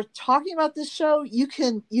 when you're talking about this show, you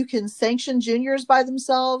can sanction juniors by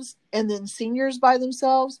themselves and then seniors by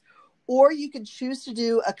themselves, or you can choose to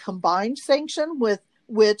do a combined sanction, with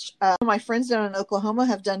which my friends down in Oklahoma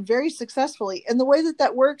have done very successfully. And the way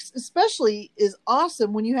that works especially is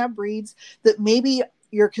awesome when you have breeds that maybe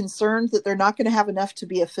you're concerned that they're not going to have enough to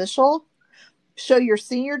be official. Show your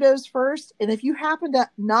senior does first, and if you happen to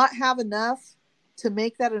not have enough to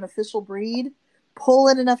make that an official breed, pull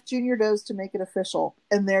in enough junior does to make it official,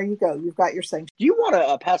 and there you go. You've got your sanction. Do you want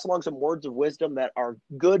to pass along some words of wisdom that our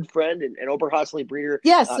good friend and Oberhasli breeder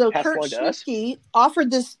so Kurt Schnitzke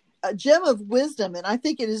offered this gem of wisdom, and I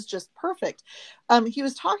think it is just perfect. He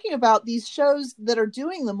was talking about these shows that are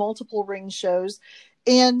doing the multiple ring shows,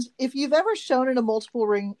 and if you've ever shown in a multiple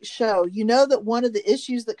ring show, you know that one of the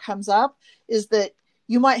issues that comes up is that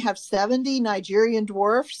you might have 70 Nigerian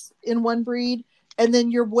dwarfs in one breed, and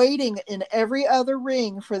then you're waiting in every other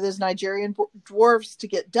ring for those Nigerian dwarfs to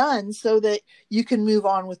get done so that you can move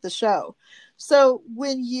on with the show. So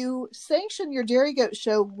when you sanction your dairy goat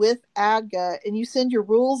show with ADGA and you send your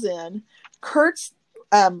rules in, Kurt's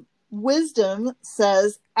wisdom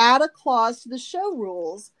says, add a clause to the show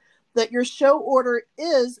rules that your show order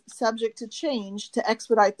is subject to change to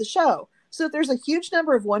expedite the show. So if there's a huge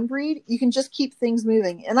number of one breed, you can just keep things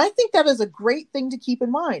moving. And I think that is a great thing to keep in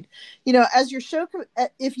mind. As your show,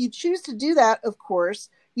 if you choose to do that, of course,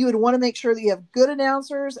 you would want to make sure that you have good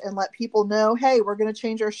announcers and let people know, hey, we're going to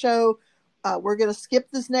change our show. We're going to skip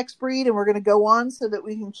this next breed and we're going to go on so that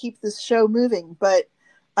we can keep this show moving. But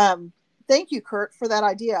thank you, Kurt, for that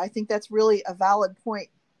idea. I think that's really a valid point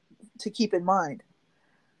to keep in mind.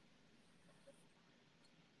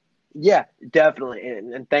 Yeah, definitely.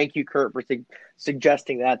 And thank you, Kurt, for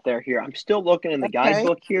suggesting that there here. I'm still looking in the Okay.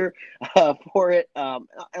 guidebook here for it. And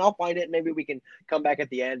I'll find it. Maybe we can come back at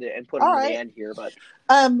the end and put it All in the right. end here. But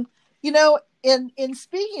Um, you know, in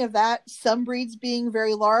speaking of that, some breeds being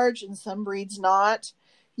very large and some breeds not,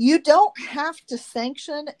 you don't have to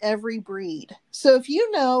sanction every breed. So if you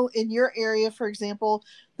know in your area, for example,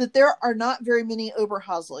 that there are not very many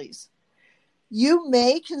Oberhaslis, you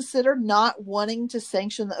may consider not wanting to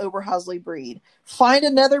sanction the Oberhasli breed. Find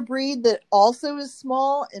another breed that also is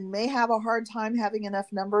small and may have a hard time having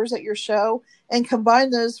enough numbers at your show and combine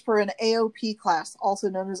those for an AOP class, also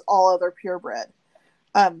known as all other purebred.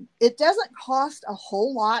 It doesn't cost a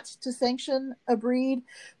whole lot to sanction a breed,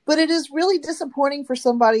 but it is really disappointing for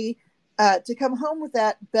somebody to come home with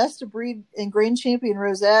that best of breed and grand champion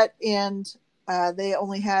rosette and they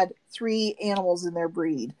only had 3 animals in their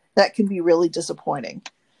breed. That can be really disappointing.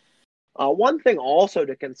 one thing also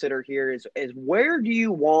to consider here is where do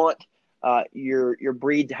you want your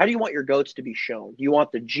breed? How do you want your goats to be shown? Do you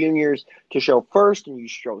want the juniors to show first, and you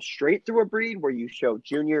show straight through a breed, where you show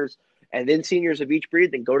juniors and then seniors of each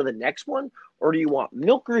breed, then go to the next one? Or do you want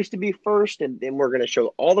milkers to be first, and then we're going to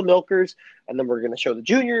show all the milkers, and then we're going to show the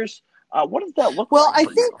juniors? What does that look Well, like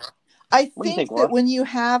for you? I What do you think, think that Laura? when you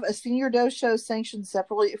have a senior doe show sanctioned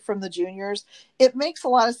separately from the juniors, it makes a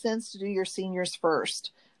lot of sense to do your seniors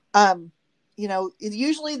first. Um,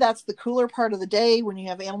 usually that's the cooler part of the day when you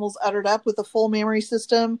have animals uttered up with a full mammary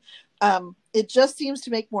system. It just seems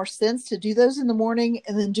to make more sense to do those in the morning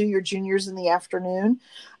and then do your juniors in the afternoon.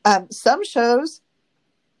 Some shows,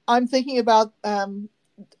 I'm thinking about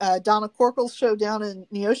Donna Corkle's show down in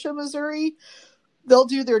Neosho, Missouri. They'll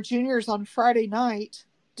do their juniors on Friday night,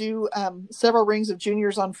 do several rings of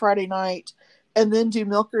juniors on Friday night, and then do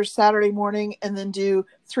milkers Saturday morning, and then do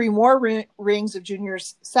 3 more rings of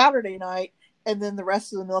juniors Saturday night, and then the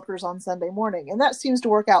rest of the milkers on Sunday morning. And that seems to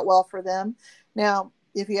work out well for them. Now,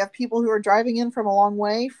 if you have people who are driving in from a long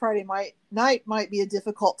way, Friday night might be a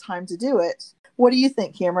difficult time to do it. What do you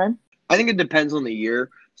think, Cameron? I think it depends on the year.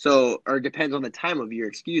 So, or depends on the time of year,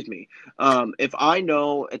 excuse me. If I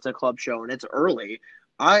know it's a club show and it's early,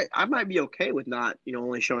 I might be okay with not,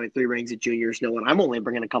 only showing 3 rings at juniors, knowing I'm only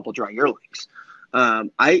bringing a couple dry yearlings.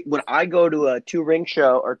 When I go to a 2-ring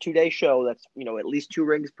show or 2-day show that's, at least 2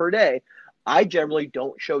 rings per day, I generally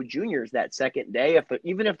don't show juniors that second day,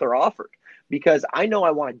 even if they're offered, because I know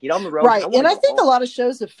I want to get on the road and I Right. want And to I go think a home. lot of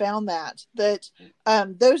shows have found that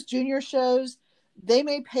those junior shows, they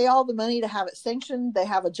may pay all the money to have it sanctioned. They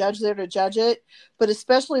have a judge there to judge it. But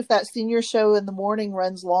especially if that senior show in the morning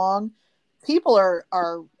runs long, people are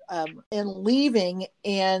in leaving,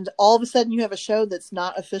 and all of a sudden you have a show that's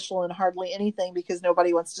not official and hardly anything because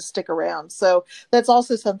nobody wants to stick around. So that's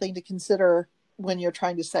also something to consider when you're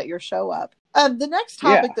trying to set your show up. The next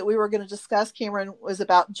topic Yeah. that we were going to discuss, Cameron, was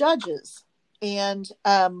about judges. And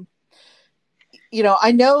I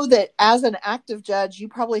know that as an active judge, you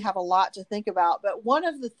probably have a lot to think about. But one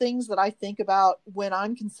of the things that I think about when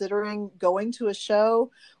I'm considering going to a show,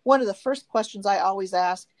 one of the first questions I always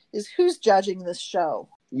ask is, who's judging this show?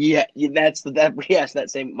 Yeah, that. Yes, that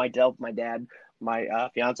same. My dad, my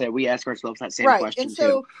fiance. We ask ourselves that same Right. And question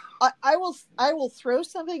too. so I will throw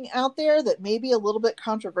something out there that may be a little bit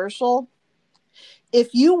controversial.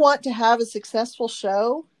 If you want to have a successful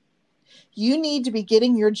show, you need to be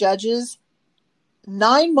getting your judges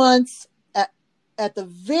 9 months at the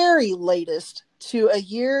very latest to a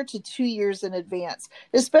year to 2 years in advance,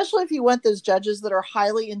 especially if you want those judges that are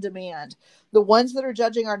highly in demand, the ones that are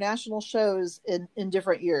judging our national shows in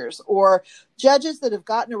different years, or judges that have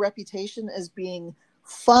gotten a reputation as being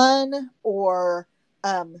fun or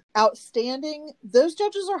outstanding. Those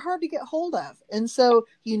judges are hard to get hold of. And so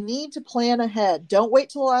you need to plan ahead. Don't wait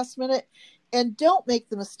till the last minute. And don't make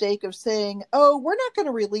the mistake of saying, oh, we're not going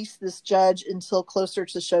to release this judge until closer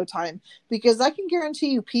to showtime. Because I can guarantee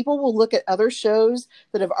you people will look at other shows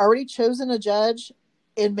that have already chosen a judge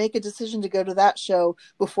and make a decision to go to that show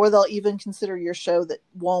before they'll even consider your show that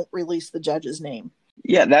won't release the judge's name.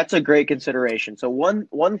 Yeah, that's a great consideration. So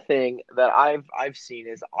one thing that I've seen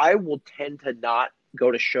is I will tend to not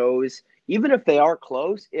go to shows, even if they are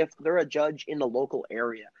close, if they're a judge in the local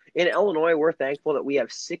area. In Illinois, we're thankful that we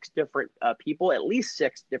have 6 different people, at least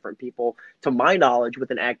 6 different people, to my knowledge,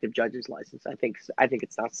 with an active judge's license. I think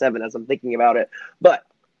it's not 7 as I'm thinking about it, but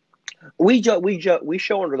we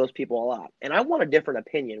show under those people a lot, and I want a different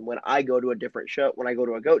opinion when I go to a different show. When I go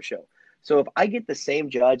to a goat show, so if I get the same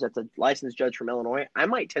judge that's a licensed judge from Illinois, I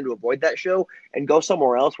might tend to avoid that show and go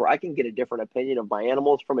somewhere else where I can get a different opinion of my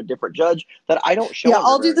animals from a different judge that I don't show Yeah, under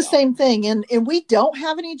I'll do very the often. same thing. And we don't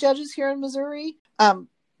have any judges here in Missouri.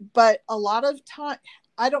 But a lot of time,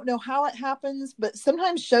 I don't know how it happens, but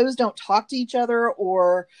sometimes shows don't talk to each other,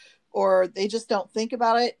 or they just don't think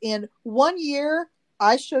about it. And one year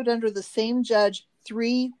I showed under the same judge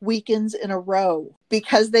 3 weekends in a row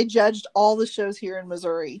because they judged all the shows here in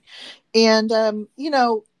Missouri. And,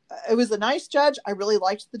 it was a nice judge. I really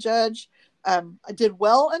liked the judge. I did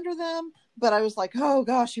well under them, but I was like, oh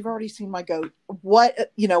gosh, you've already seen my goat.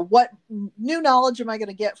 What new knowledge am I going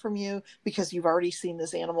to get from you? Because you've already seen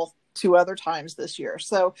this animal 2 other times this year.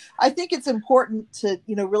 So I think it's important to,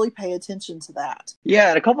 really pay attention to that. Yeah,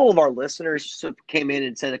 and a couple of our listeners came in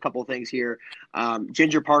and said a couple of things here.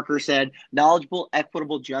 Ginger Parker said, knowledgeable,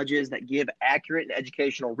 equitable judges that give accurate and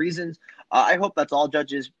educational reasons. I hope that's all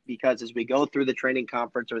judges, because as we go through the training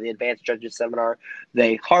conference or the advanced judges seminar,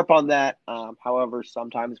 they harp on that. However,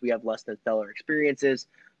 sometimes we have less than stellar experiences.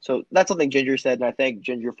 So that's something Ginger said, and I thank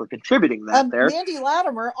Ginger for contributing that there. Mandy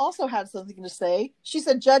Latimer also had something to say. She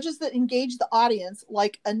said judges that engage the audience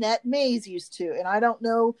like Annette Mays used to. And I don't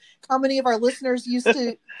know how many of our listeners used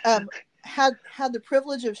to had the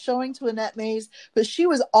privilege of showing to Annette Mays, but she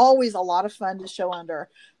was always a lot of fun to show under.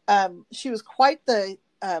 She was quite the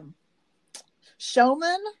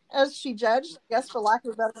showman as she judged, I guess, for lack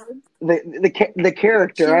of a better word. The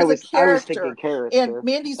character. I was thinking character. And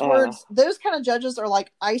Mandy's words, those kind of judges are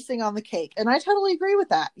like icing on the cake. And I totally agree with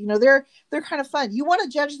that. They're kind of fun. You want a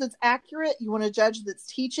judge that's accurate. You want a judge that's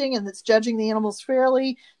teaching and that's judging the animals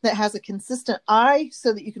fairly, that has a consistent eye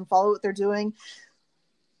so that you can follow what they're doing.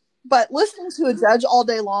 But listening to a judge all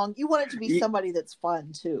day long, you want it to be somebody that's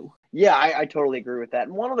fun too. Yeah, I totally agree with that.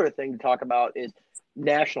 And one other thing to talk about is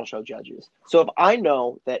national show judges. So if I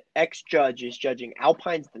know that X judge is judging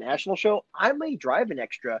alpines at the national show, I may drive an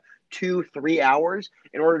extra 2-3 hours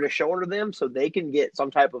in order to show under them so they can get some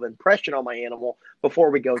type of impression on my animal before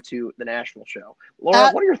we go to the national show.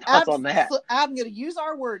 Laura, what are your thoughts on that? I'm going to use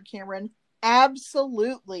our word, Cameron.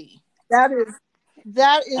 Absolutely. That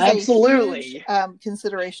is absolutely a huge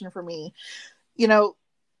consideration for me.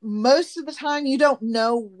 Most of the time you don't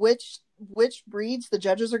know which breeds the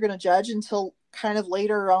judges are going to judge until kind of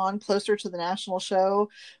later on, closer to the national show.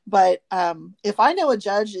 But if I know a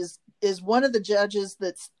judge is one of the judges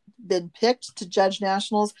that's been picked to judge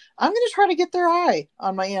nationals, I'm going to try to get their eye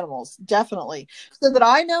on my animals, definitely, so that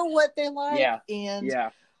I know what they like. Yeah. And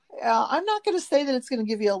I'm not going to say that it's going to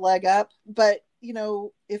give you a leg up, but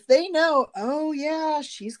if they know, oh yeah,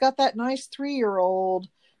 she's got that nice 3-year-old,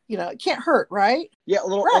 it can't hurt, right? Yeah, a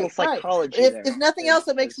little psychology. Right. If nothing else,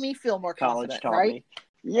 it makes me feel more confident, right? Me.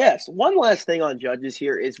 Yes. One last thing on judges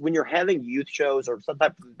here is when you're having youth shows or some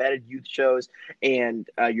type of embedded youth shows, and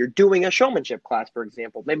you're doing a showmanship class, for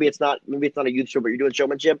example. Maybe it's not a youth show, but you're doing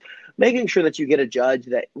showmanship. Making sure that you get a judge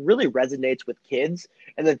that really resonates with kids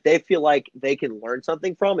and that they feel like they can learn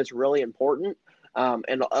something from is really important.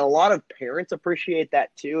 And a lot of parents appreciate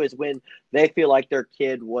that too, is when they feel like their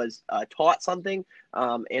kid was taught something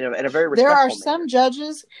in a very respectful There are manner. some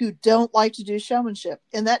judges who don't like to do showmanship,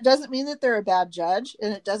 and that doesn't mean that they're a bad judge,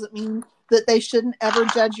 and it doesn't mean that they shouldn't ever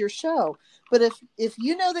judge your show. But if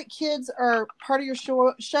you know that kids are part of your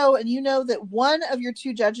show and you know that one of your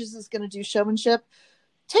 2 judges is going to do showmanship,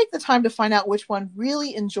 take the time to find out which one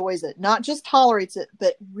really enjoys it, not just tolerates it,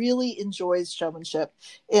 but really enjoys showmanship.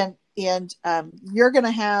 And you're going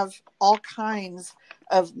to have all kinds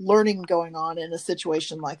of learning going on in a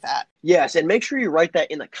situation like that. Yes, and make sure you write that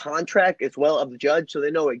in the contract as well of the judge so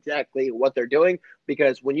they know exactly what they're doing.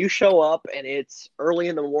 Because when you show up and it's early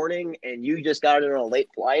in the morning and you just got in on a late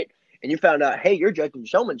flight and you found out, hey, you're judging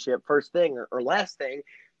showmanship first thing or last thing,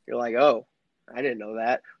 you're like, oh, I didn't know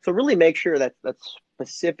that. So really make sure that that's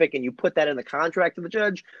specific and you put that in the contract of the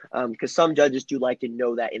judge, because some judges do like to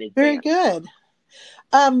know that in advance. Very good.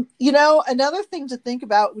 Another thing to think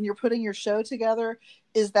about when you're putting your show together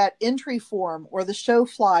is that entry form or the show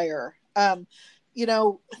flyer.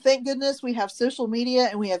 Thank goodness we have social media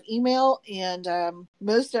and we have email, and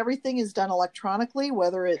most everything is done electronically,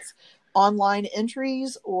 whether it's online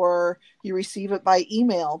entries or you receive it by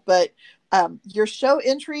email. But your show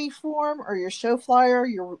entry form or your show flyer,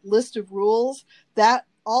 your list of rules, that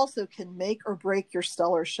also can make or break your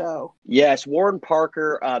stellar show. Yes, Warren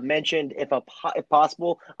Parker mentioned, if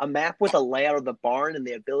possible, a map with a layout of the barn and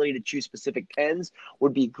the ability to choose specific pens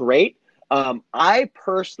would be great. I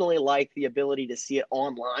personally like the ability to see it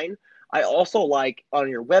online. I also like on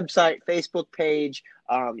your website, Facebook page,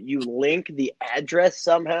 you link the address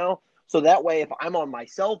somehow. So that way, if I'm on my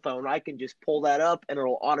cell phone, I can just pull that up and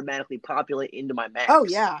it'll automatically populate into my maps. Oh,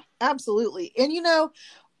 yeah, absolutely. And,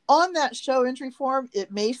 on that show entry form,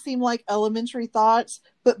 it may seem like elementary thoughts,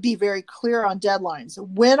 but be very clear on deadlines.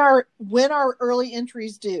 When are early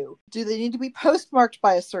entries due? Do they need to be postmarked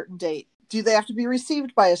by a certain date? Do they have to be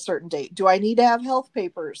received by a certain date? Do I need to have health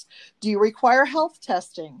papers? Do you require health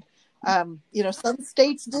testing? Some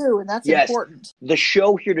states do, and that's Yes, important. the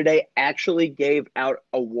show here today actually gave out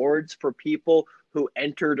awards for people who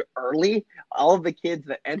entered early. All of the kids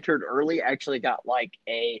that entered early actually got like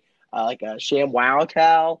a Sham Wow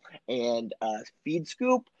towel and a feed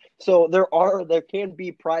scoop. So there can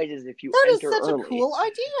be prizes if you That is enter such a early. cool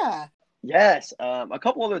idea. Yes, a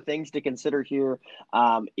couple other things to consider here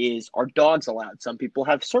is, are dogs allowed? Some people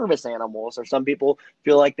have service animals, or some people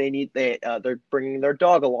feel like they're bringing their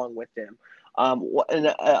dog along with them.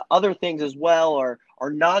 And other things as well are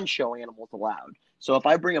non-show animals allowed? So if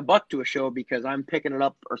I bring a buck to a show because I'm picking it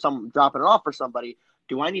up or dropping it off for somebody,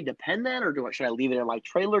 do I need to pen that, or should I leave it in my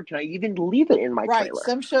trailer? Can I even leave it in my Right. trailer?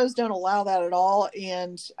 Some shows don't allow that at all,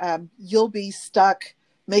 and you'll be stuck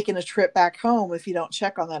making a trip back home if you don't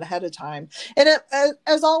check on that ahead of time. And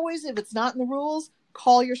as always, if it's not in the rules,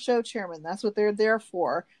 call your show chairman. That's what they're there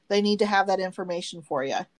for. They need to have that information for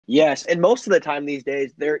you. Yes, and most of the time these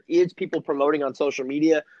days, there is people promoting on social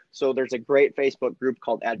media. So there's a great Facebook group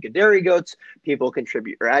called Add Good Dairy Goats. People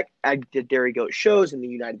contribute, or Add Good Dairy Goat shows in the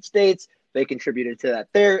United States. They contributed to that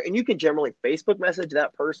there, and you can generally Facebook message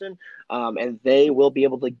that person, and they will be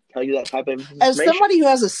able to tell you that type of information. As somebody who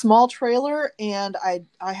has a small trailer and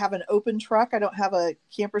I have an open truck, I don't have a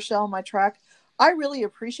camper shell in my truck, I really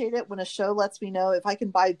appreciate it when a show lets me know if I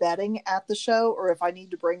can buy bedding at the show or if I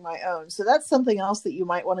need to bring my own. So that's something else that you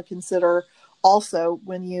might want to consider also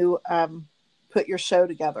when you put your show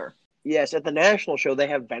together. Yes, at the national show, they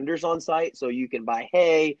have vendors on site, so you can buy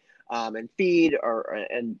hay and feed,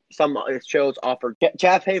 and some shows offer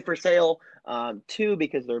chaff hay for sale too,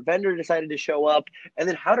 because their vendor decided to show up, and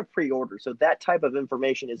then how to pre-order. So that type of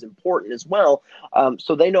information is important as well.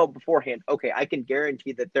 So they know beforehand, okay, I can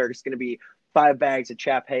guarantee that there's going to be 5 bags of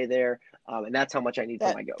chaff hay there, and that's how much I need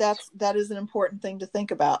for my goats. That is an important thing to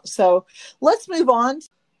think about. So let's move on.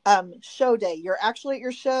 Show day. You're actually at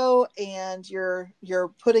your show and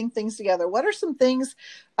you're putting things together. What are some things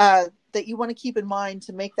that you want to keep in mind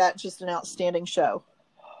to make that just an outstanding show?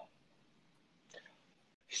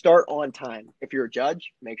 Start on time. If you're a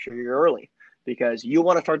judge, make sure you're early, because you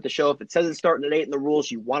want to start the show. If it says it's starting at 8 in the rules,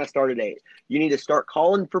 you want to start at 8. You need to start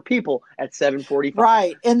calling for people at 7:45.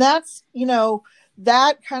 Right. And that's,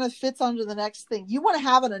 that kind of fits onto the next thing. You want to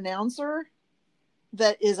have an announcer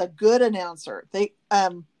that is a good announcer. They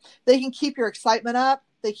can keep your excitement up.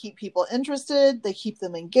 They keep people interested. They keep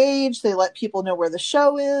them engaged. They let people know where the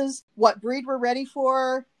show is, what breed we're ready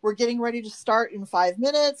for. We're getting ready to start in 5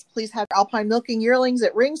 minutes. Please have Alpine Milking Yearlings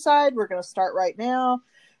at ringside. We're going to start right now.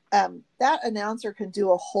 That announcer can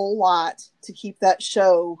do a whole lot to keep that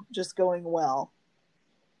show just going well.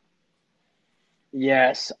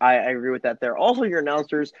 Yes, I agree with that there. Also, your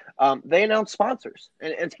announcers, they announce sponsors,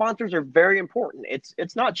 and sponsors are very important.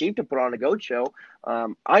 It's not cheap to put on a goat show.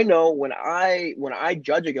 I know when I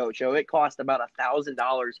judge a goat show, it costs about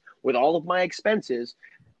 $1,000 with all of my expenses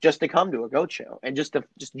just to come to a goat show and just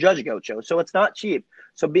judge a goat show. So it's not cheap.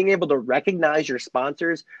 So being able to recognize your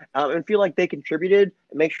sponsors and feel like they contributed,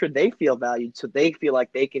 and make sure they feel valued, so they feel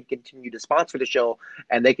like they can continue to sponsor the show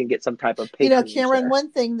and they can get some type of patronage. Cameron, one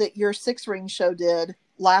thing that your 6-ring show did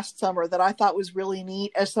last summer that I thought was really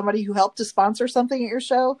neat, as somebody who helped to sponsor something at your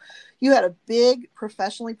show, you had a big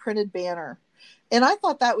professionally printed banner. And I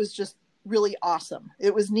thought that was just really awesome.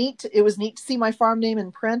 It was neat to see my farm name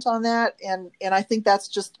in print on that, and I think that's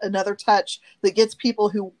just another touch that gets people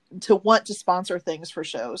who to want to sponsor things for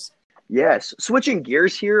shows. Yes. Switching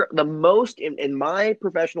gears here, in my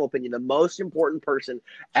professional opinion, the most important person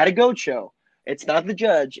at a goat show, it's not the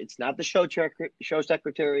judge, it's not the show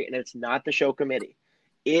secretary, and it's not the show committee.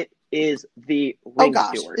 It is the ring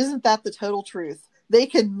steward. Isn't that the total truth? They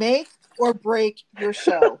can make or break your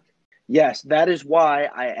show. Yes, that is why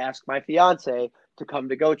I ask my fiance to come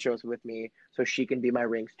to goat shows with me, so she can be my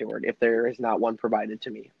ring steward if there is not one provided to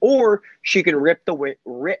me, or she can whip the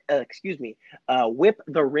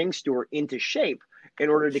ring steward into shape in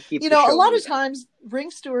order to keep. A lot of times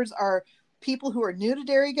ring stewards are people who are new to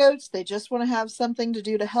dairy goats. They just want to have something to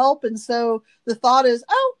do to help, and so the thought is,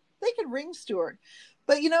 they can ring steward.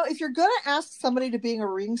 But, if you're going to ask somebody to be a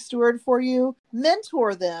ring steward for you,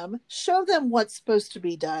 mentor them, show them what's supposed to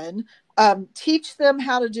be done, teach them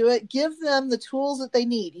how to do it, give them the tools that they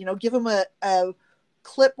need, give them a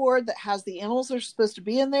clipboard that has the animals that are supposed to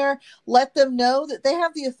be in there. Let them know that they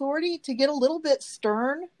have the authority to get a little bit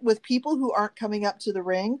stern with people who aren't coming up to the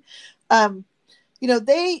ring.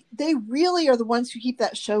 They really are the ones who keep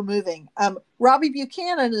that show moving. Robbie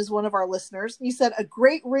Buchanan is one of our listeners. He said a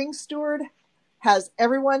great ring steward has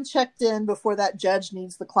everyone checked in before that judge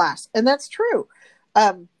needs the class. And that's true.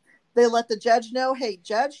 They let the judge know, hey,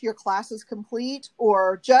 judge, your class is complete,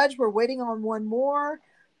 or judge, we're waiting on one more.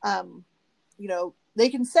 They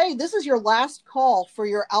can say, this is your last call for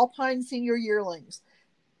your Alpine senior yearlings,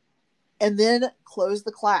 and then close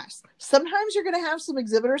the class. Sometimes you're going to have some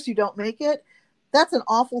exhibitors who don't make it. That's an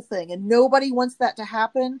awful thing, and nobody wants that to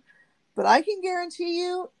happen. But I can guarantee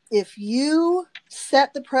you, if you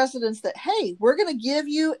set the precedence that, hey, we're going to give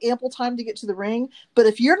you ample time to get to the ring, but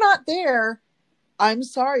if you're not there, I'm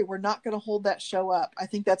sorry, we're not going to hold that show up. I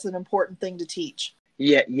think that's an important thing to teach.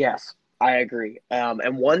 Yes, I agree.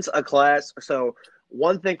 And once a class, so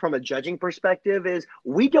one thing from a judging perspective is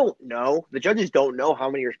we don't know. The judges don't know how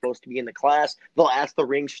many are supposed to be in the class. They'll ask the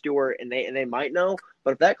ring steward, and they might know.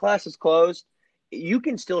 But if that class is closed, you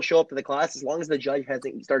can still show up to the class as long as the judge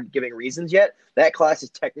hasn't started giving reasons yet. That class is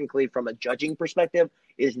technically, from a judging perspective,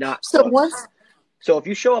 is not closed. So if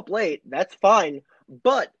you show up late, that's fine.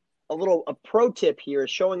 But a pro tip here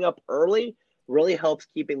is showing up early really helps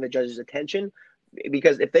keeping the judge's attention,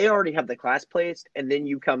 because if they already have the class placed and then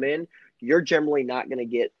you come in, you're generally not going to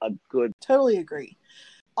get a good. Totally agree.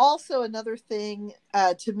 Also, another thing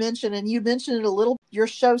to mention, and you mentioned it a little, your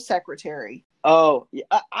show secretary. Oh, yeah,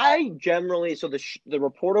 I generally, so the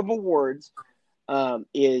report of awards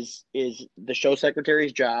is the show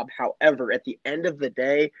secretary's job. However, at the end of the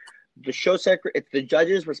day, it's the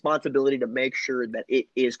judge's responsibility to make sure that it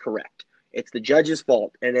is correct. It's the judge's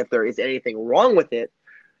fault, and if there is anything wrong with it,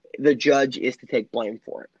 the judge is to take blame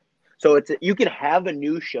for it. So you can have a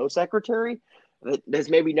new show secretary that has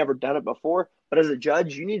maybe never done it before, but as a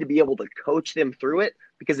judge, you need to be able to coach them through it,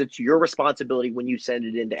 because it's your responsibility when you send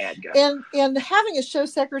it into ADGA. And having a show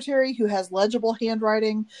secretary who has legible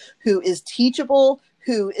handwriting, who is teachable,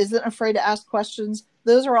 who isn't afraid to ask questions,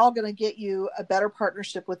 those are all going to get you a better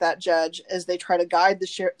partnership with that judge as they try to guide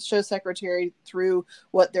the show secretary through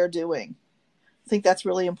what they're doing. I think that's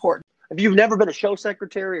really important. If you've never been a show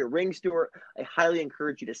secretary or ring steward, I highly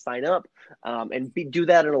encourage you to sign up and do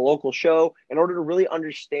that in a local show in order to really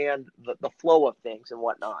understand the flow of things and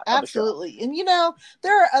whatnot. Absolutely. And,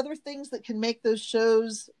 there are other things that can make those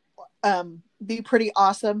shows be pretty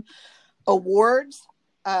awesome. Awards,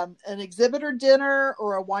 an exhibitor dinner,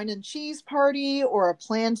 or a wine and cheese party, or a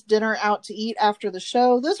planned dinner out to eat after the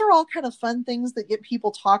show. Those are all kind of fun things that get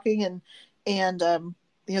people talking, and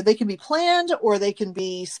they can be planned or they can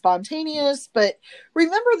be spontaneous, but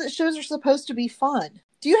remember that shows are supposed to be fun.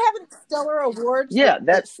 Do you have any stellar awards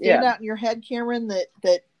that stand out in your head, Cameron,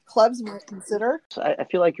 that clubs might consider? I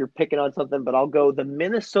feel like you're picking on something, but I'll go the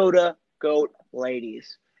Minnesota Goat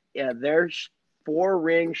Ladies. Yeah, their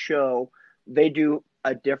 4-ring show, they do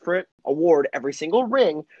a different award every single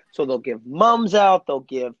ring. So they'll give mums out, they'll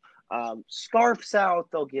give scarves out,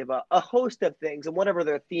 they'll give a host of things, and whatever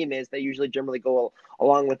their theme is, they generally go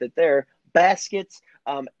along with it there. Baskets,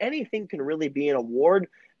 anything can really be an award,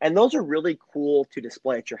 and those are really cool to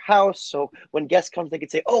display at your house. So when guests come, they can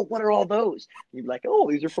say, "Oh, what are all those?" And you'd be like, "Oh,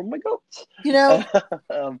 these are from my goats."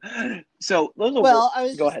 So those awards. Well, I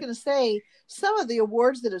was just going to say some of the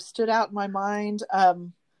awards that have stood out in my mind: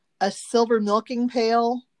 a silver milking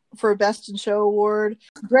pail for a Best in Show award.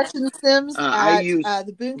 Gretchen Sims at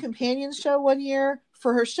the Boone Companions show one year,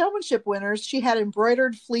 for her showmanship winners, she had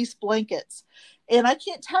embroidered fleece blankets. And I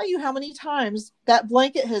can't tell you how many times that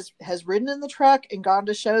blanket has ridden in the truck and gone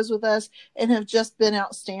to shows with us and have just been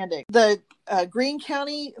outstanding. The Greene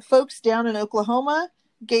County folks down in Oklahoma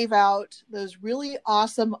gave out those really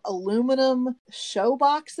awesome aluminum show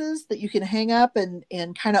boxes that you can hang up and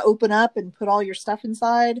kind of open up and put all your stuff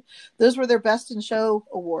inside. Those were their Best in Show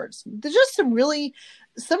awards. There's just some really,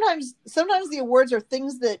 sometimes the awards are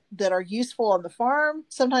things that are useful on the farm.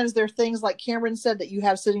 Sometimes they're things, like Cameron said, that you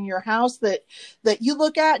have sitting in your house that you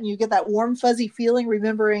look at and you get that warm, fuzzy feeling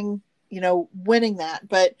remembering, winning that.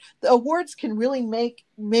 But the awards can really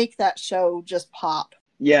make that show just pop.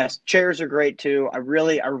 Yes, chairs are great too. I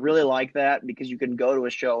really like that, because you can go to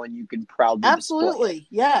a show and you can proudly absolutely display.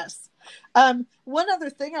 Yes. One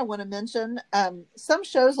other thing I want to mention: some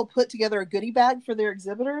shows will put together a goodie bag for their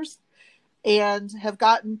exhibitors, and have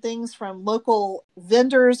gotten things from local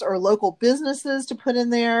vendors or local businesses to put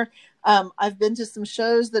in there. I've been to some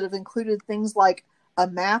shows that have included things like a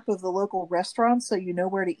map of the local restaurants, so you know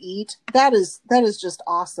where to eat. That is just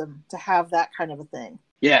awesome to have that kind of a thing.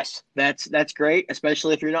 Yes, that's great,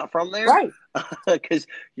 especially if you're not from there, right? Because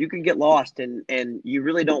you can get lost, and you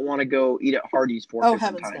really don't want to go eat at Hardee's 4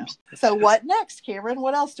 different times. No. So what next, Cameron?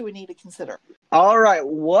 What else do we need to consider? All right,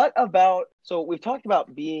 so we've talked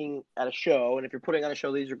about being at a show, and if you're putting on a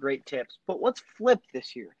show, these are great tips. But let's flip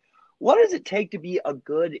this year. What does it take to be a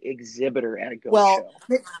good exhibitor at a show?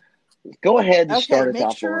 Go ahead and Okay, start us make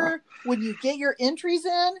off, Laura. sure when you get your entries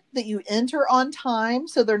in that you enter on time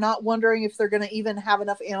so they're not wondering if they're going to even have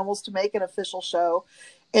enough animals to make an official show.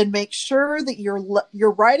 And make sure that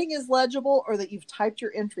your writing is legible or that you've typed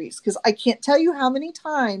your entries, because I can't tell you how many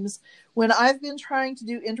times when I've been trying to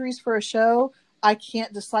do entries for a show, I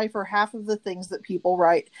can't decipher half of the things that people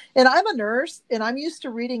write. And I'm a nurse and I'm used to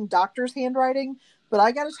reading doctors' handwriting, but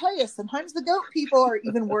I got to tell you, sometimes the goat people are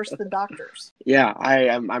even worse than doctors. Yeah,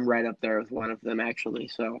 I'm right up there with one of them actually.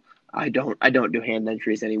 So I don't do hand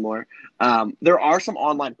entries anymore. There are some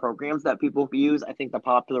online programs that people use. I think the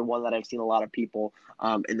popular one that I've seen a lot of people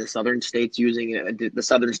in the southern states using the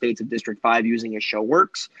southern states of District 5 using is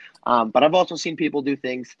ShowWorks. But I've also seen people do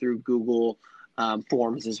things through Google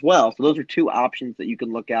Forms as well. So those are two options that you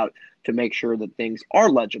can look out to make sure that things are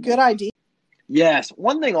legible. Good idea. Yes.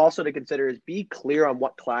 One thing also to consider is be clear on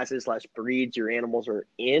what classes / breeds your animals are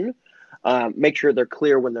in. Make sure they're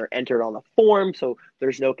clear when they're entered on the form so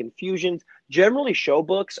there's no confusions. Generally, show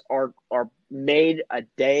books are made a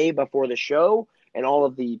day before the show, and all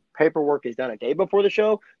of the paperwork is done a day before the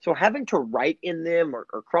show. So having to write in them or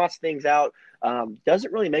cross things out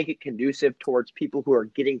doesn't really make it conducive towards people who are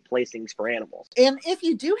getting placings for animals. And if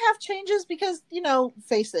you do have changes, because,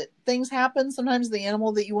 face it, things happen. Sometimes the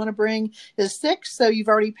animal that you want to bring is sick, so you've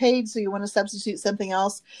already paid, so you want to substitute something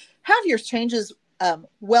else. Have your changes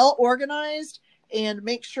well organized and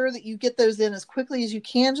make sure that you get those in as quickly as you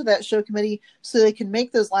can to that show committee so they can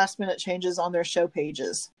make those last minute changes on their show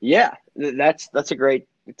pages. Yeah, that's a great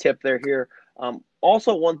tip there here.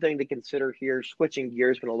 Also, one thing to consider here, switching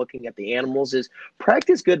gears when looking at the animals, is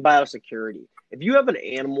practice good biosecurity. If you have an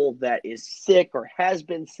animal that is sick or has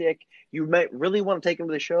been sick, you might really want to take them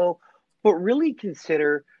to the show, but really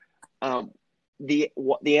consider the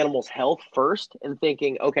animal's health first and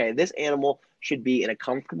thinking, okay, this animal should be in a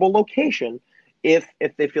comfortable location if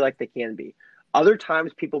they feel like they can be. Other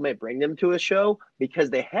times people may bring them to a show because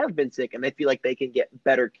they have been sick and they feel like they can get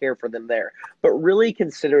better care for them there. But really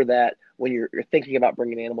consider that when you're thinking about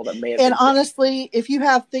bringing an animal that may have been And sick. honestly, if you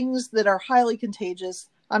have things that are highly contagious,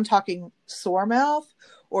 I'm talking sore mouth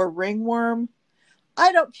or ringworm,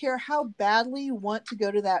 I don't care how badly you want to go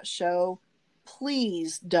to that show,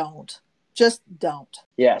 please don't. Just don't.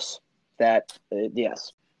 Yes,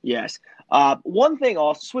 yes. One thing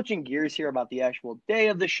also, switching gears here about the actual day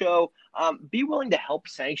of the show, be willing to help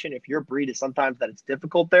sanction if your breed is sometimes that it's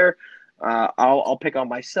difficult there. I'll pick on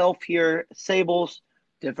myself here. Sables,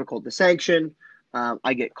 difficult to sanction.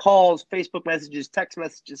 I get calls, Facebook messages, text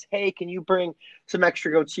messages. Hey, can you bring some extra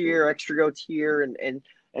goats here,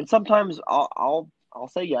 and sometimes I'll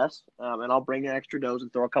say yes, and I'll bring in extra does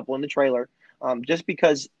and throw a couple in the trailer, just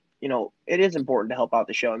because it is important to help out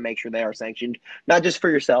the show and make sure they are sanctioned, not just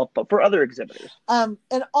for yourself, but for other exhibitors. And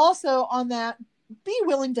also on that, be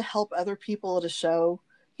willing to help other people at a show.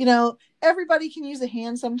 Everybody can use a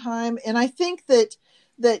hand sometime. And I think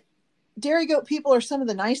that dairy goat people are some of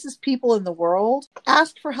the nicest people in the world.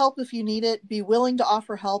 Ask for help if you need it. Be willing to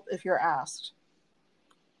offer help if you're asked.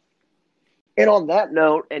 And on that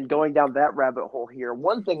note, and going down that rabbit hole here,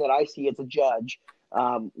 one thing that I see as a judge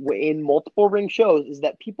in multiple ring shows is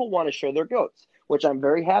that people want to show their goats, which I'm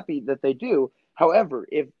very happy that they do. However,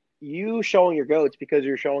 if you showing your goats because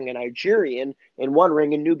you're showing a Nigerian in one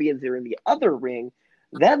ring and Nubians are in the other ring,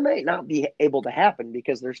 that might not be able to happen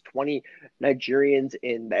because there's 20 Nigerians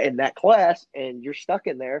in that class and you're stuck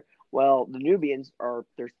in there. Well, the Nubians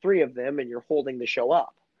there's 3 of them and you're holding the show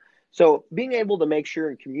up. So being able to make sure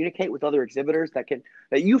and communicate with other exhibitors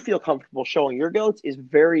that you feel comfortable showing your goats is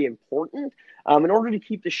very important in order to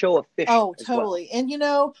keep the show efficient. Oh, totally. Well.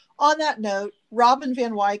 And on that note, Robin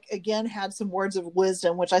Van Wyk again had some words of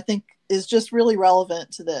wisdom, which I think is just really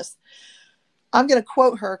relevant to this. I'm going to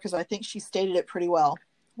quote her because I think she stated it pretty well.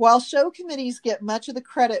 While show committees get much of the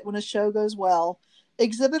credit when a show goes well,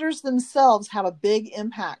 exhibitors themselves have a big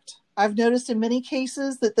impact. I've noticed in many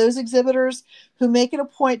cases that those exhibitors who make it a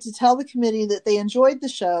point to tell the committee that they enjoyed the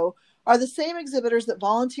show are the same exhibitors that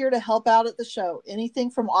volunteer to help out at the show. Anything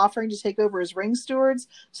from offering to take over as ring stewards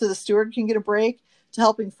so the steward can get a break, to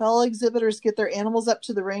helping fellow exhibitors get their animals up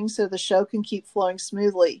to the ring so the show can keep flowing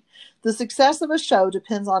smoothly. The success of a show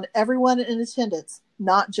depends on everyone in attendance,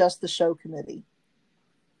 not just the show committee.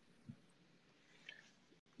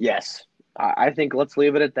 Yes, I think let's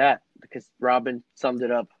leave it at that because Robin summed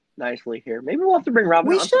it up nicely here. Maybe we'll have to bring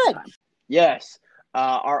Robin on sometime. Yes.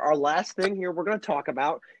 Our last thing here we're going to talk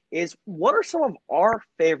about is what are some of our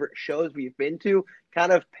favorite shows we've been to,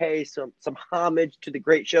 kind of pay some homage to the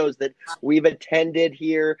great shows that we've attended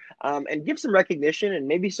here, and give some recognition and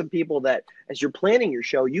maybe some people that as you're planning your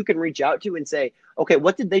show, you can reach out to and say, okay,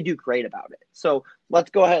 what did they do great about it? So let's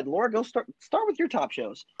go ahead. Laura, go start with your top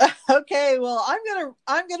shows. Okay, well,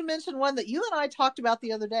 I'm gonna mention one that you and I talked about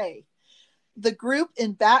the other day. The group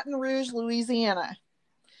in Baton Rouge, Louisiana.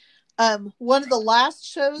 One of the last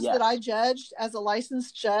shows that I judged as a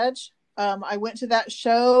licensed judge. I went to that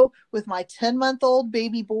show with my 10-month-old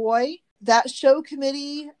baby boy. That show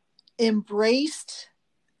committee embraced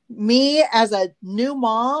me as a new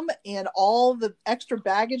mom and all the extra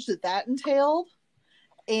baggage that entailed.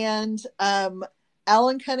 And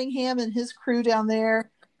Alan Cunningham and his crew down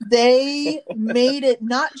there, they made it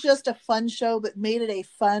not just a fun show, but made it a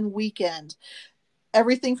fun weekend.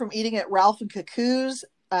 Everything from eating at Ralph and Cuckoo's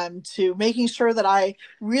to making sure that I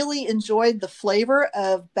really enjoyed the flavor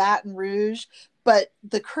of Baton Rouge. But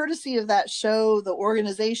the courtesy of that show, the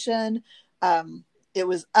organization, it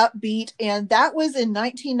was upbeat. And that was in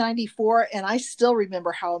 1994. And I still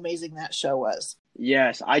remember how amazing that show was.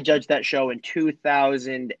 Yes, I judged that show in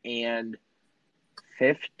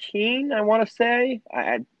 2015, I want to say.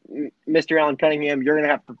 Mr. Alan Cunningham, you're going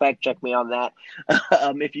to have to fact check me on that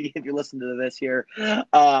if you listen to this here.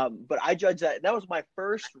 But I judged that. That was my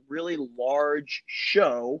first really large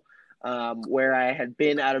show where I had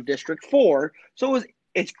been out of District 4. So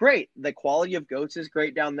it's great. The quality of goats is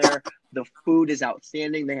great down there. The food is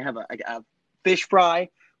outstanding. They have a fish fry,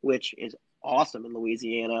 which is awesome in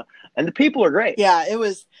Louisiana, and the people are great. Yeah,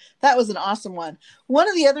 that was an awesome one. One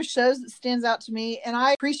of the other shows that stands out to me, and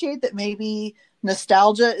I appreciate that maybe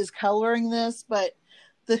nostalgia is coloring this, but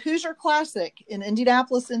the Hoosier Classic in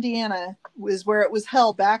Indianapolis, Indiana was where it was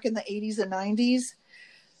held back in the 80s and 90s.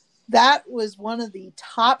 That was one of the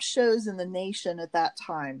top shows in the nation at that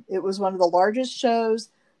time. It was one of the largest shows.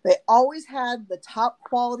 They always had the top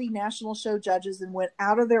quality national show judges and went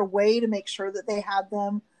out of their way to make sure that they had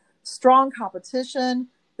them. Strong competition.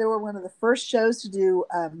 They were one of the first shows to do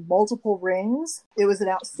multiple rings. It was an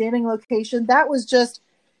outstanding location. That was just,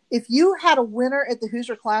 if you had a winner at the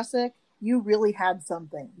Hoosier Classic, you really had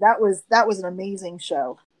something. That was an amazing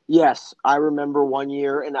show. Yes, I remember one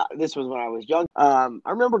year, and this was when I was young. I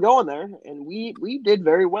remember going there, and we did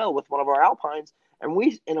very well with one of our Alpines, and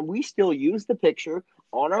we still use the picture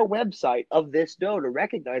on our website of this doe to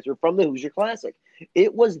recognize her from the Hoosier Classic.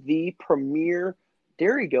 It was the premier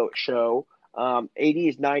dairy goat show,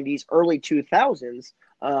 80s, 90s, early 2000s,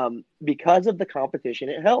 because of the competition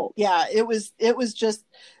it held. Yeah, it was just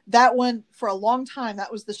that one for a long time.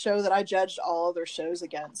 That was the show that I judged all other shows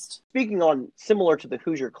against. Speaking on similar to the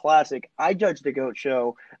Hoosier Classic, I judged the goat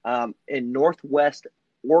show in Northwest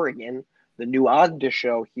Oregon, the New Ogden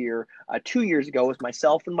show here 2 years ago. Was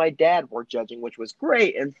myself and my dad were judging, which was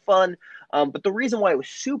great and fun. But the reason why it was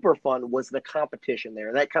super fun was the competition there.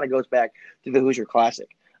 And that kind of goes back to the Hoosier Classic.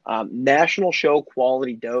 National show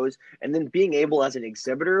quality does, and then being able as an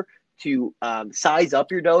exhibitor to size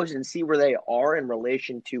up your does and see where they are in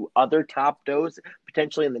relation to other top does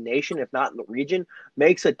potentially in the nation, if not in the region,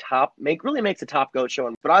 really makes a top goat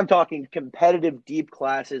show. But I'm talking competitive deep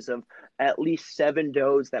classes of at least 7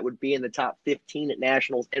 does that would be in the top 15 at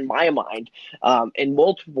nationals in my mind, in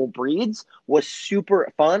multiple breeds was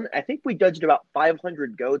super fun. I think we judged about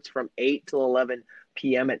 500 goats from 8 till 11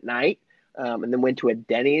 p.m. at night. And then went to a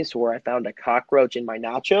Denny's where I found a cockroach in my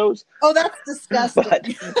nachos. Oh, that's disgusting. But,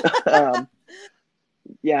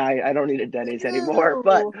 yeah, I don't eat a Denny's anymore.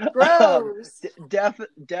 But gross.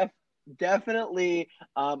 Definitely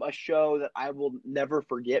a show that I will never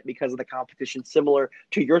forget because of the competition. Similar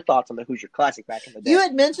to your thoughts on the Hoosier Classic back in the day. You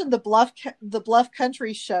had mentioned the Bluff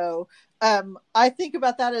Country show. I think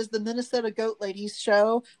about that as the Minnesota Goat Ladies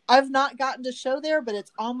show. I've not gotten to show there, but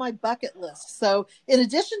it's on my bucket list. So in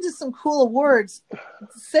addition to some cool awards,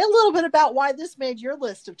 say a little bit about why this made your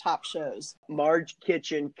list of top shows. Marge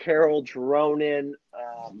Kitchen, Carol Dronin,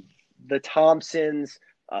 the Thompsons,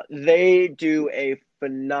 they do a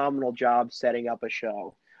phenomenal job setting up a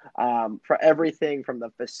show. For everything from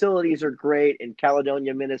the facilities are great in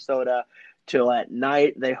Caledonia, Minnesota, till at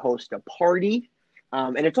night they host a party.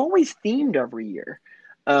 And it's always themed every year.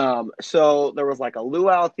 So there was like a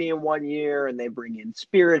luau theme one year, and they bring in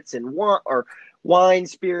spirits and wine,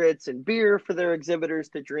 spirits, and beer for their exhibitors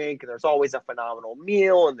to drink. And there's always a phenomenal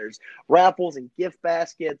meal, and there's raffles and gift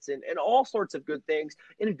baskets and all sorts of good things.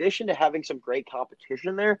 In addition to having some great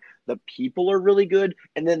competition there, the people are really good.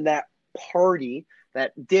 And then that party,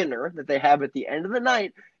 that dinner that they have at the end of the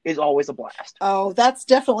night is always a blast. Oh, that's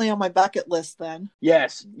definitely on my bucket list then.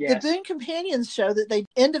 Yes. The Boone Companions show that they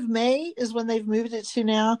end of May is when they've moved it to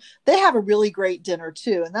now. They have a really great dinner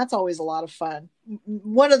too, and that's always a lot of fun.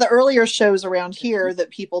 One of the earlier shows around here that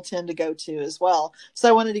people tend to go to as well. So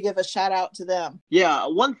I wanted to give a shout out to them. Yeah,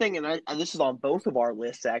 one thing, and this is on both of our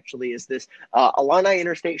lists actually, is this Illini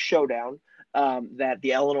Interstate Showdown. that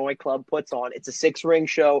the Illinois Club puts on. It's a 6-ring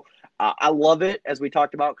show. I love it, as we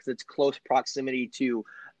talked about, because it's close proximity to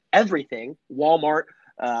everything. Walmart,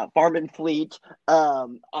 Farm and Fleet, a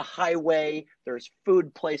highway. There's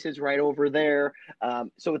food places right over there.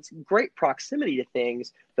 So it's great proximity to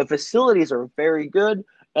things. The facilities are very good,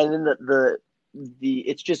 and then the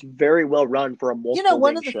it's just very well run for a multiple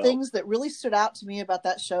one of the show. things that really stood out to me about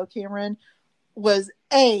that show, Cameron, was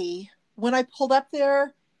when I pulled up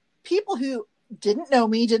there, people who didn't know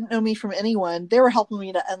me from anyone, they were helping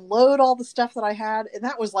me to unload all the stuff that I had, and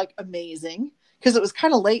that was like amazing because it was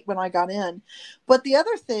kind of late when I got in. But the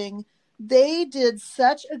other thing, they did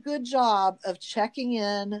such a good job of checking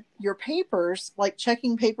in your papers, like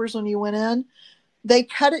checking papers when you went in. They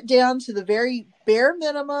cut it down to the very bare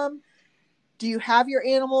minimum. Do you have your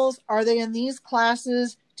animals? Are they in these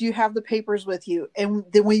classes? Do you have the papers with you? And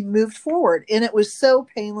then we moved forward, and it was so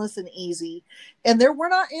painless and easy. And there were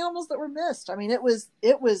not animals that were missed. I mean, it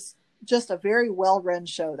was just a very well-run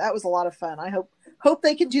show. That was a lot of fun. I hope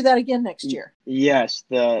they can do that again next year. Yes,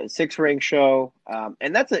 the 6-ring show,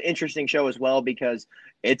 and that's an interesting show as well because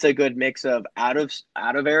it's a good mix of out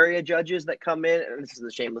of area judges that come in. And this is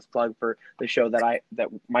a shameless plug for the show that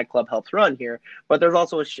my club helps run here. But there's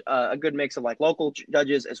also a good mix of like local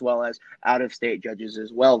judges as well as out of state judges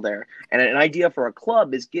as well there. And an idea for a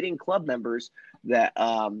club is getting club members that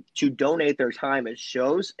to donate their time as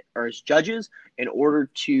shows or as judges in order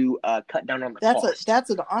to cut down on the cost.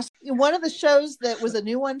 That's an awesome. One of the shows that was a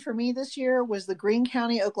new one for me this year was the Greene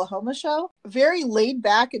County, Oklahoma show. Very laid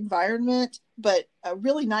back environment, but a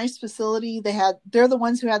really nice facility. They're the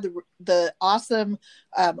ones who had the awesome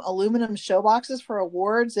aluminum show boxes for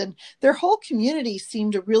awards, and their whole community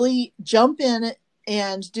seemed to really jump in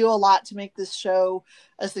and do a lot to make this show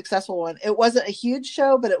a successful one. It wasn't a huge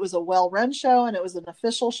show, but it was a well-run show, and it was an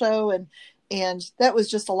official show, and that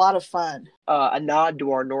was just a lot of fun. A nod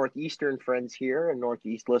to our Northeastern friends here and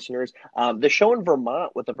Northeast listeners. The show in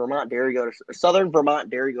Vermont with the Southern Vermont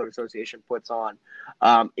Dairy Goat Association puts on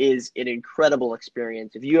is an incredible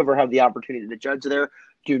experience. If you ever have the opportunity to judge there,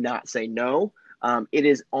 do not say no. It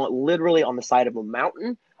is literally on the side of a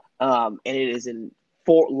mountain, and it is in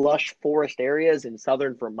lush forest areas in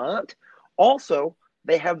southern Vermont. Also,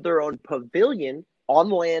 they have their own pavilion on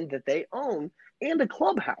land that they own and a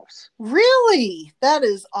clubhouse. Really? That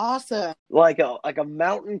is awesome. Like a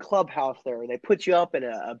mountain clubhouse there. They put you up in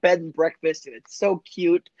a bed and breakfast, and it's so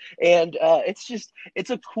cute. And it's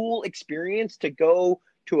a cool experience to go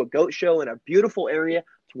to a goat show in a beautiful area.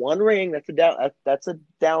 It's one ring. That's a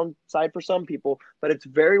downside for some people, but it's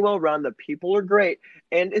very well run. The people are great,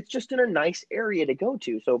 and it's just in a nice area to go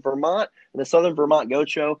to. So Vermont and the Southern Vermont Goat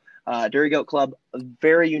Show, Dairy Goat Club, a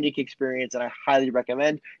very unique experience, and I highly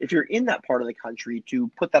recommend if you're in that part of the country to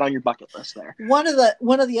put that on your bucket list there. One of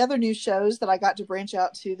the other new shows that I got to branch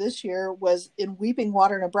out to this year was in Weeping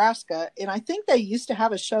Water, Nebraska, and I think they used to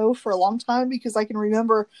have a show for a long time because I can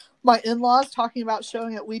remember my in-laws talking about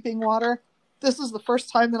showing at Weeping Water. This was the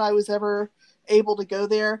first time that I was ever able to go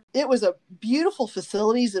there. It was a beautiful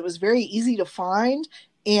facilities. It was very easy to find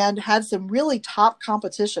and had some really top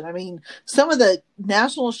competition. I mean, some of the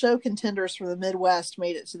national show contenders from the Midwest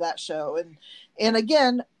made it to that show. And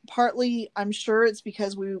again, partly I'm sure it's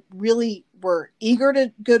because we really were eager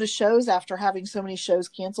to go to shows after having so many shows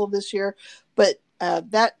canceled this year. But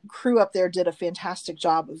that crew up there did a fantastic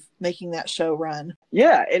job of making that show run.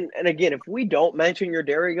 Yeah, and again, if we don't mention your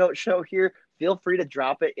Dairy Goat show here, feel free to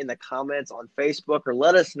drop it in the comments on Facebook or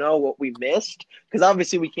let us know what we missed, because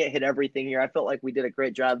obviously we can't hit everything here. I felt like we did a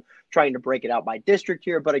great job trying to break it out by district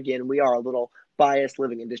here, but again, we are a little biased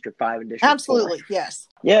living in District 5 and District Absolutely, 4. yes.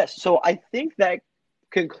 Yes, so I think that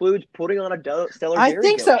concludes putting on a stellar I Dairy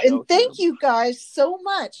think Goat so, show and thank you guys so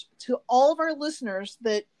much to all of our listeners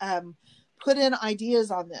that put in ideas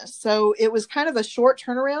on this. So it was kind of a short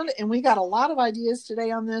turnaround, and we got a lot of ideas today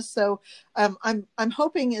on this. So I'm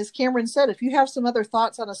hoping, as Cameron said, if you have some other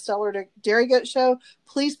thoughts on a stellar Dairy Goat show,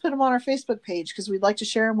 please put them on our Facebook page because we'd like to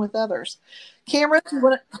share them with others. Cameron, do you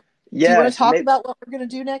want to talk about what we're going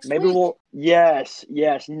to do next week? Yes.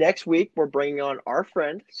 Next week, we're bringing on our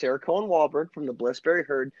friend, Sarah Cohen-Wahlberg from the Blissberry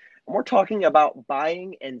Herd, and we're talking about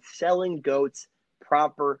buying and selling goats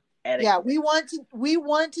proper etiquette. Yeah, we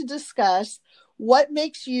want to discuss what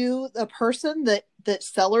makes you the person that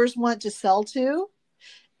sellers want to sell to,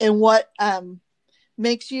 and what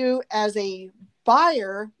makes you as a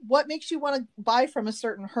buyer, what makes you want to buy from a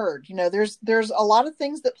certain herd. You know, there's a lot of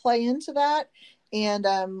things that play into that, And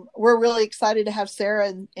we're really excited to have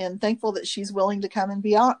Sarah and thankful that she's willing to come and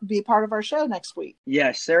be a part of our show next week.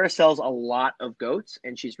 Yes, Sarah sells a lot of goats,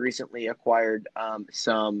 and she's recently acquired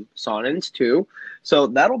some Saanens too. So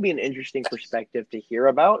that'll be an interesting perspective to hear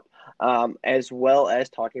about, as well as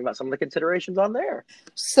talking about some of the considerations on there.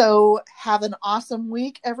 So have an awesome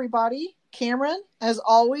week, everybody. Cameron, as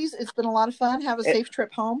always, it's been a lot of fun. Have a safe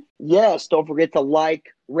trip home. Yes, don't forget to like,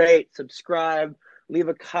 rate, subscribe. Leave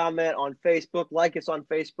a comment on Facebook. Like us on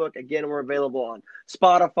Facebook. Again, we're available on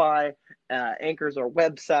Spotify, Anchor's our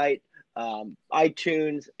website,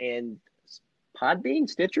 iTunes, and Podbean,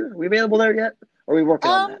 Stitcher. Are we available there yet? Or are we working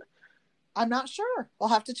on that? I'm not sure. We'll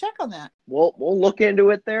have to check on that. We'll look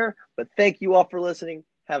into it there. But thank you all for listening.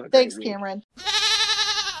 Have a great week. Thanks, Cameron.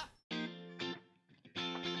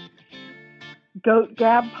 Goat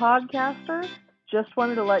Gab podcasters, just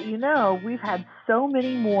wanted to let you know we've had so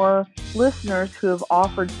many more listeners who have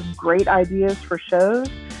offered some great ideas for shows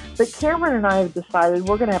that Cameron and I have decided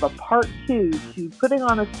we're going to have a part 2 to putting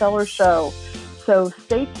on a stellar show. So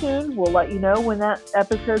stay tuned. We'll let you know when that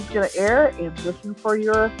episode's going to air, and listen for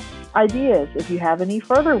your ideas. If you have any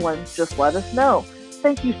further ones, just let us know.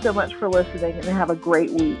 Thank you so much for listening, and have a great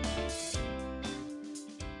week.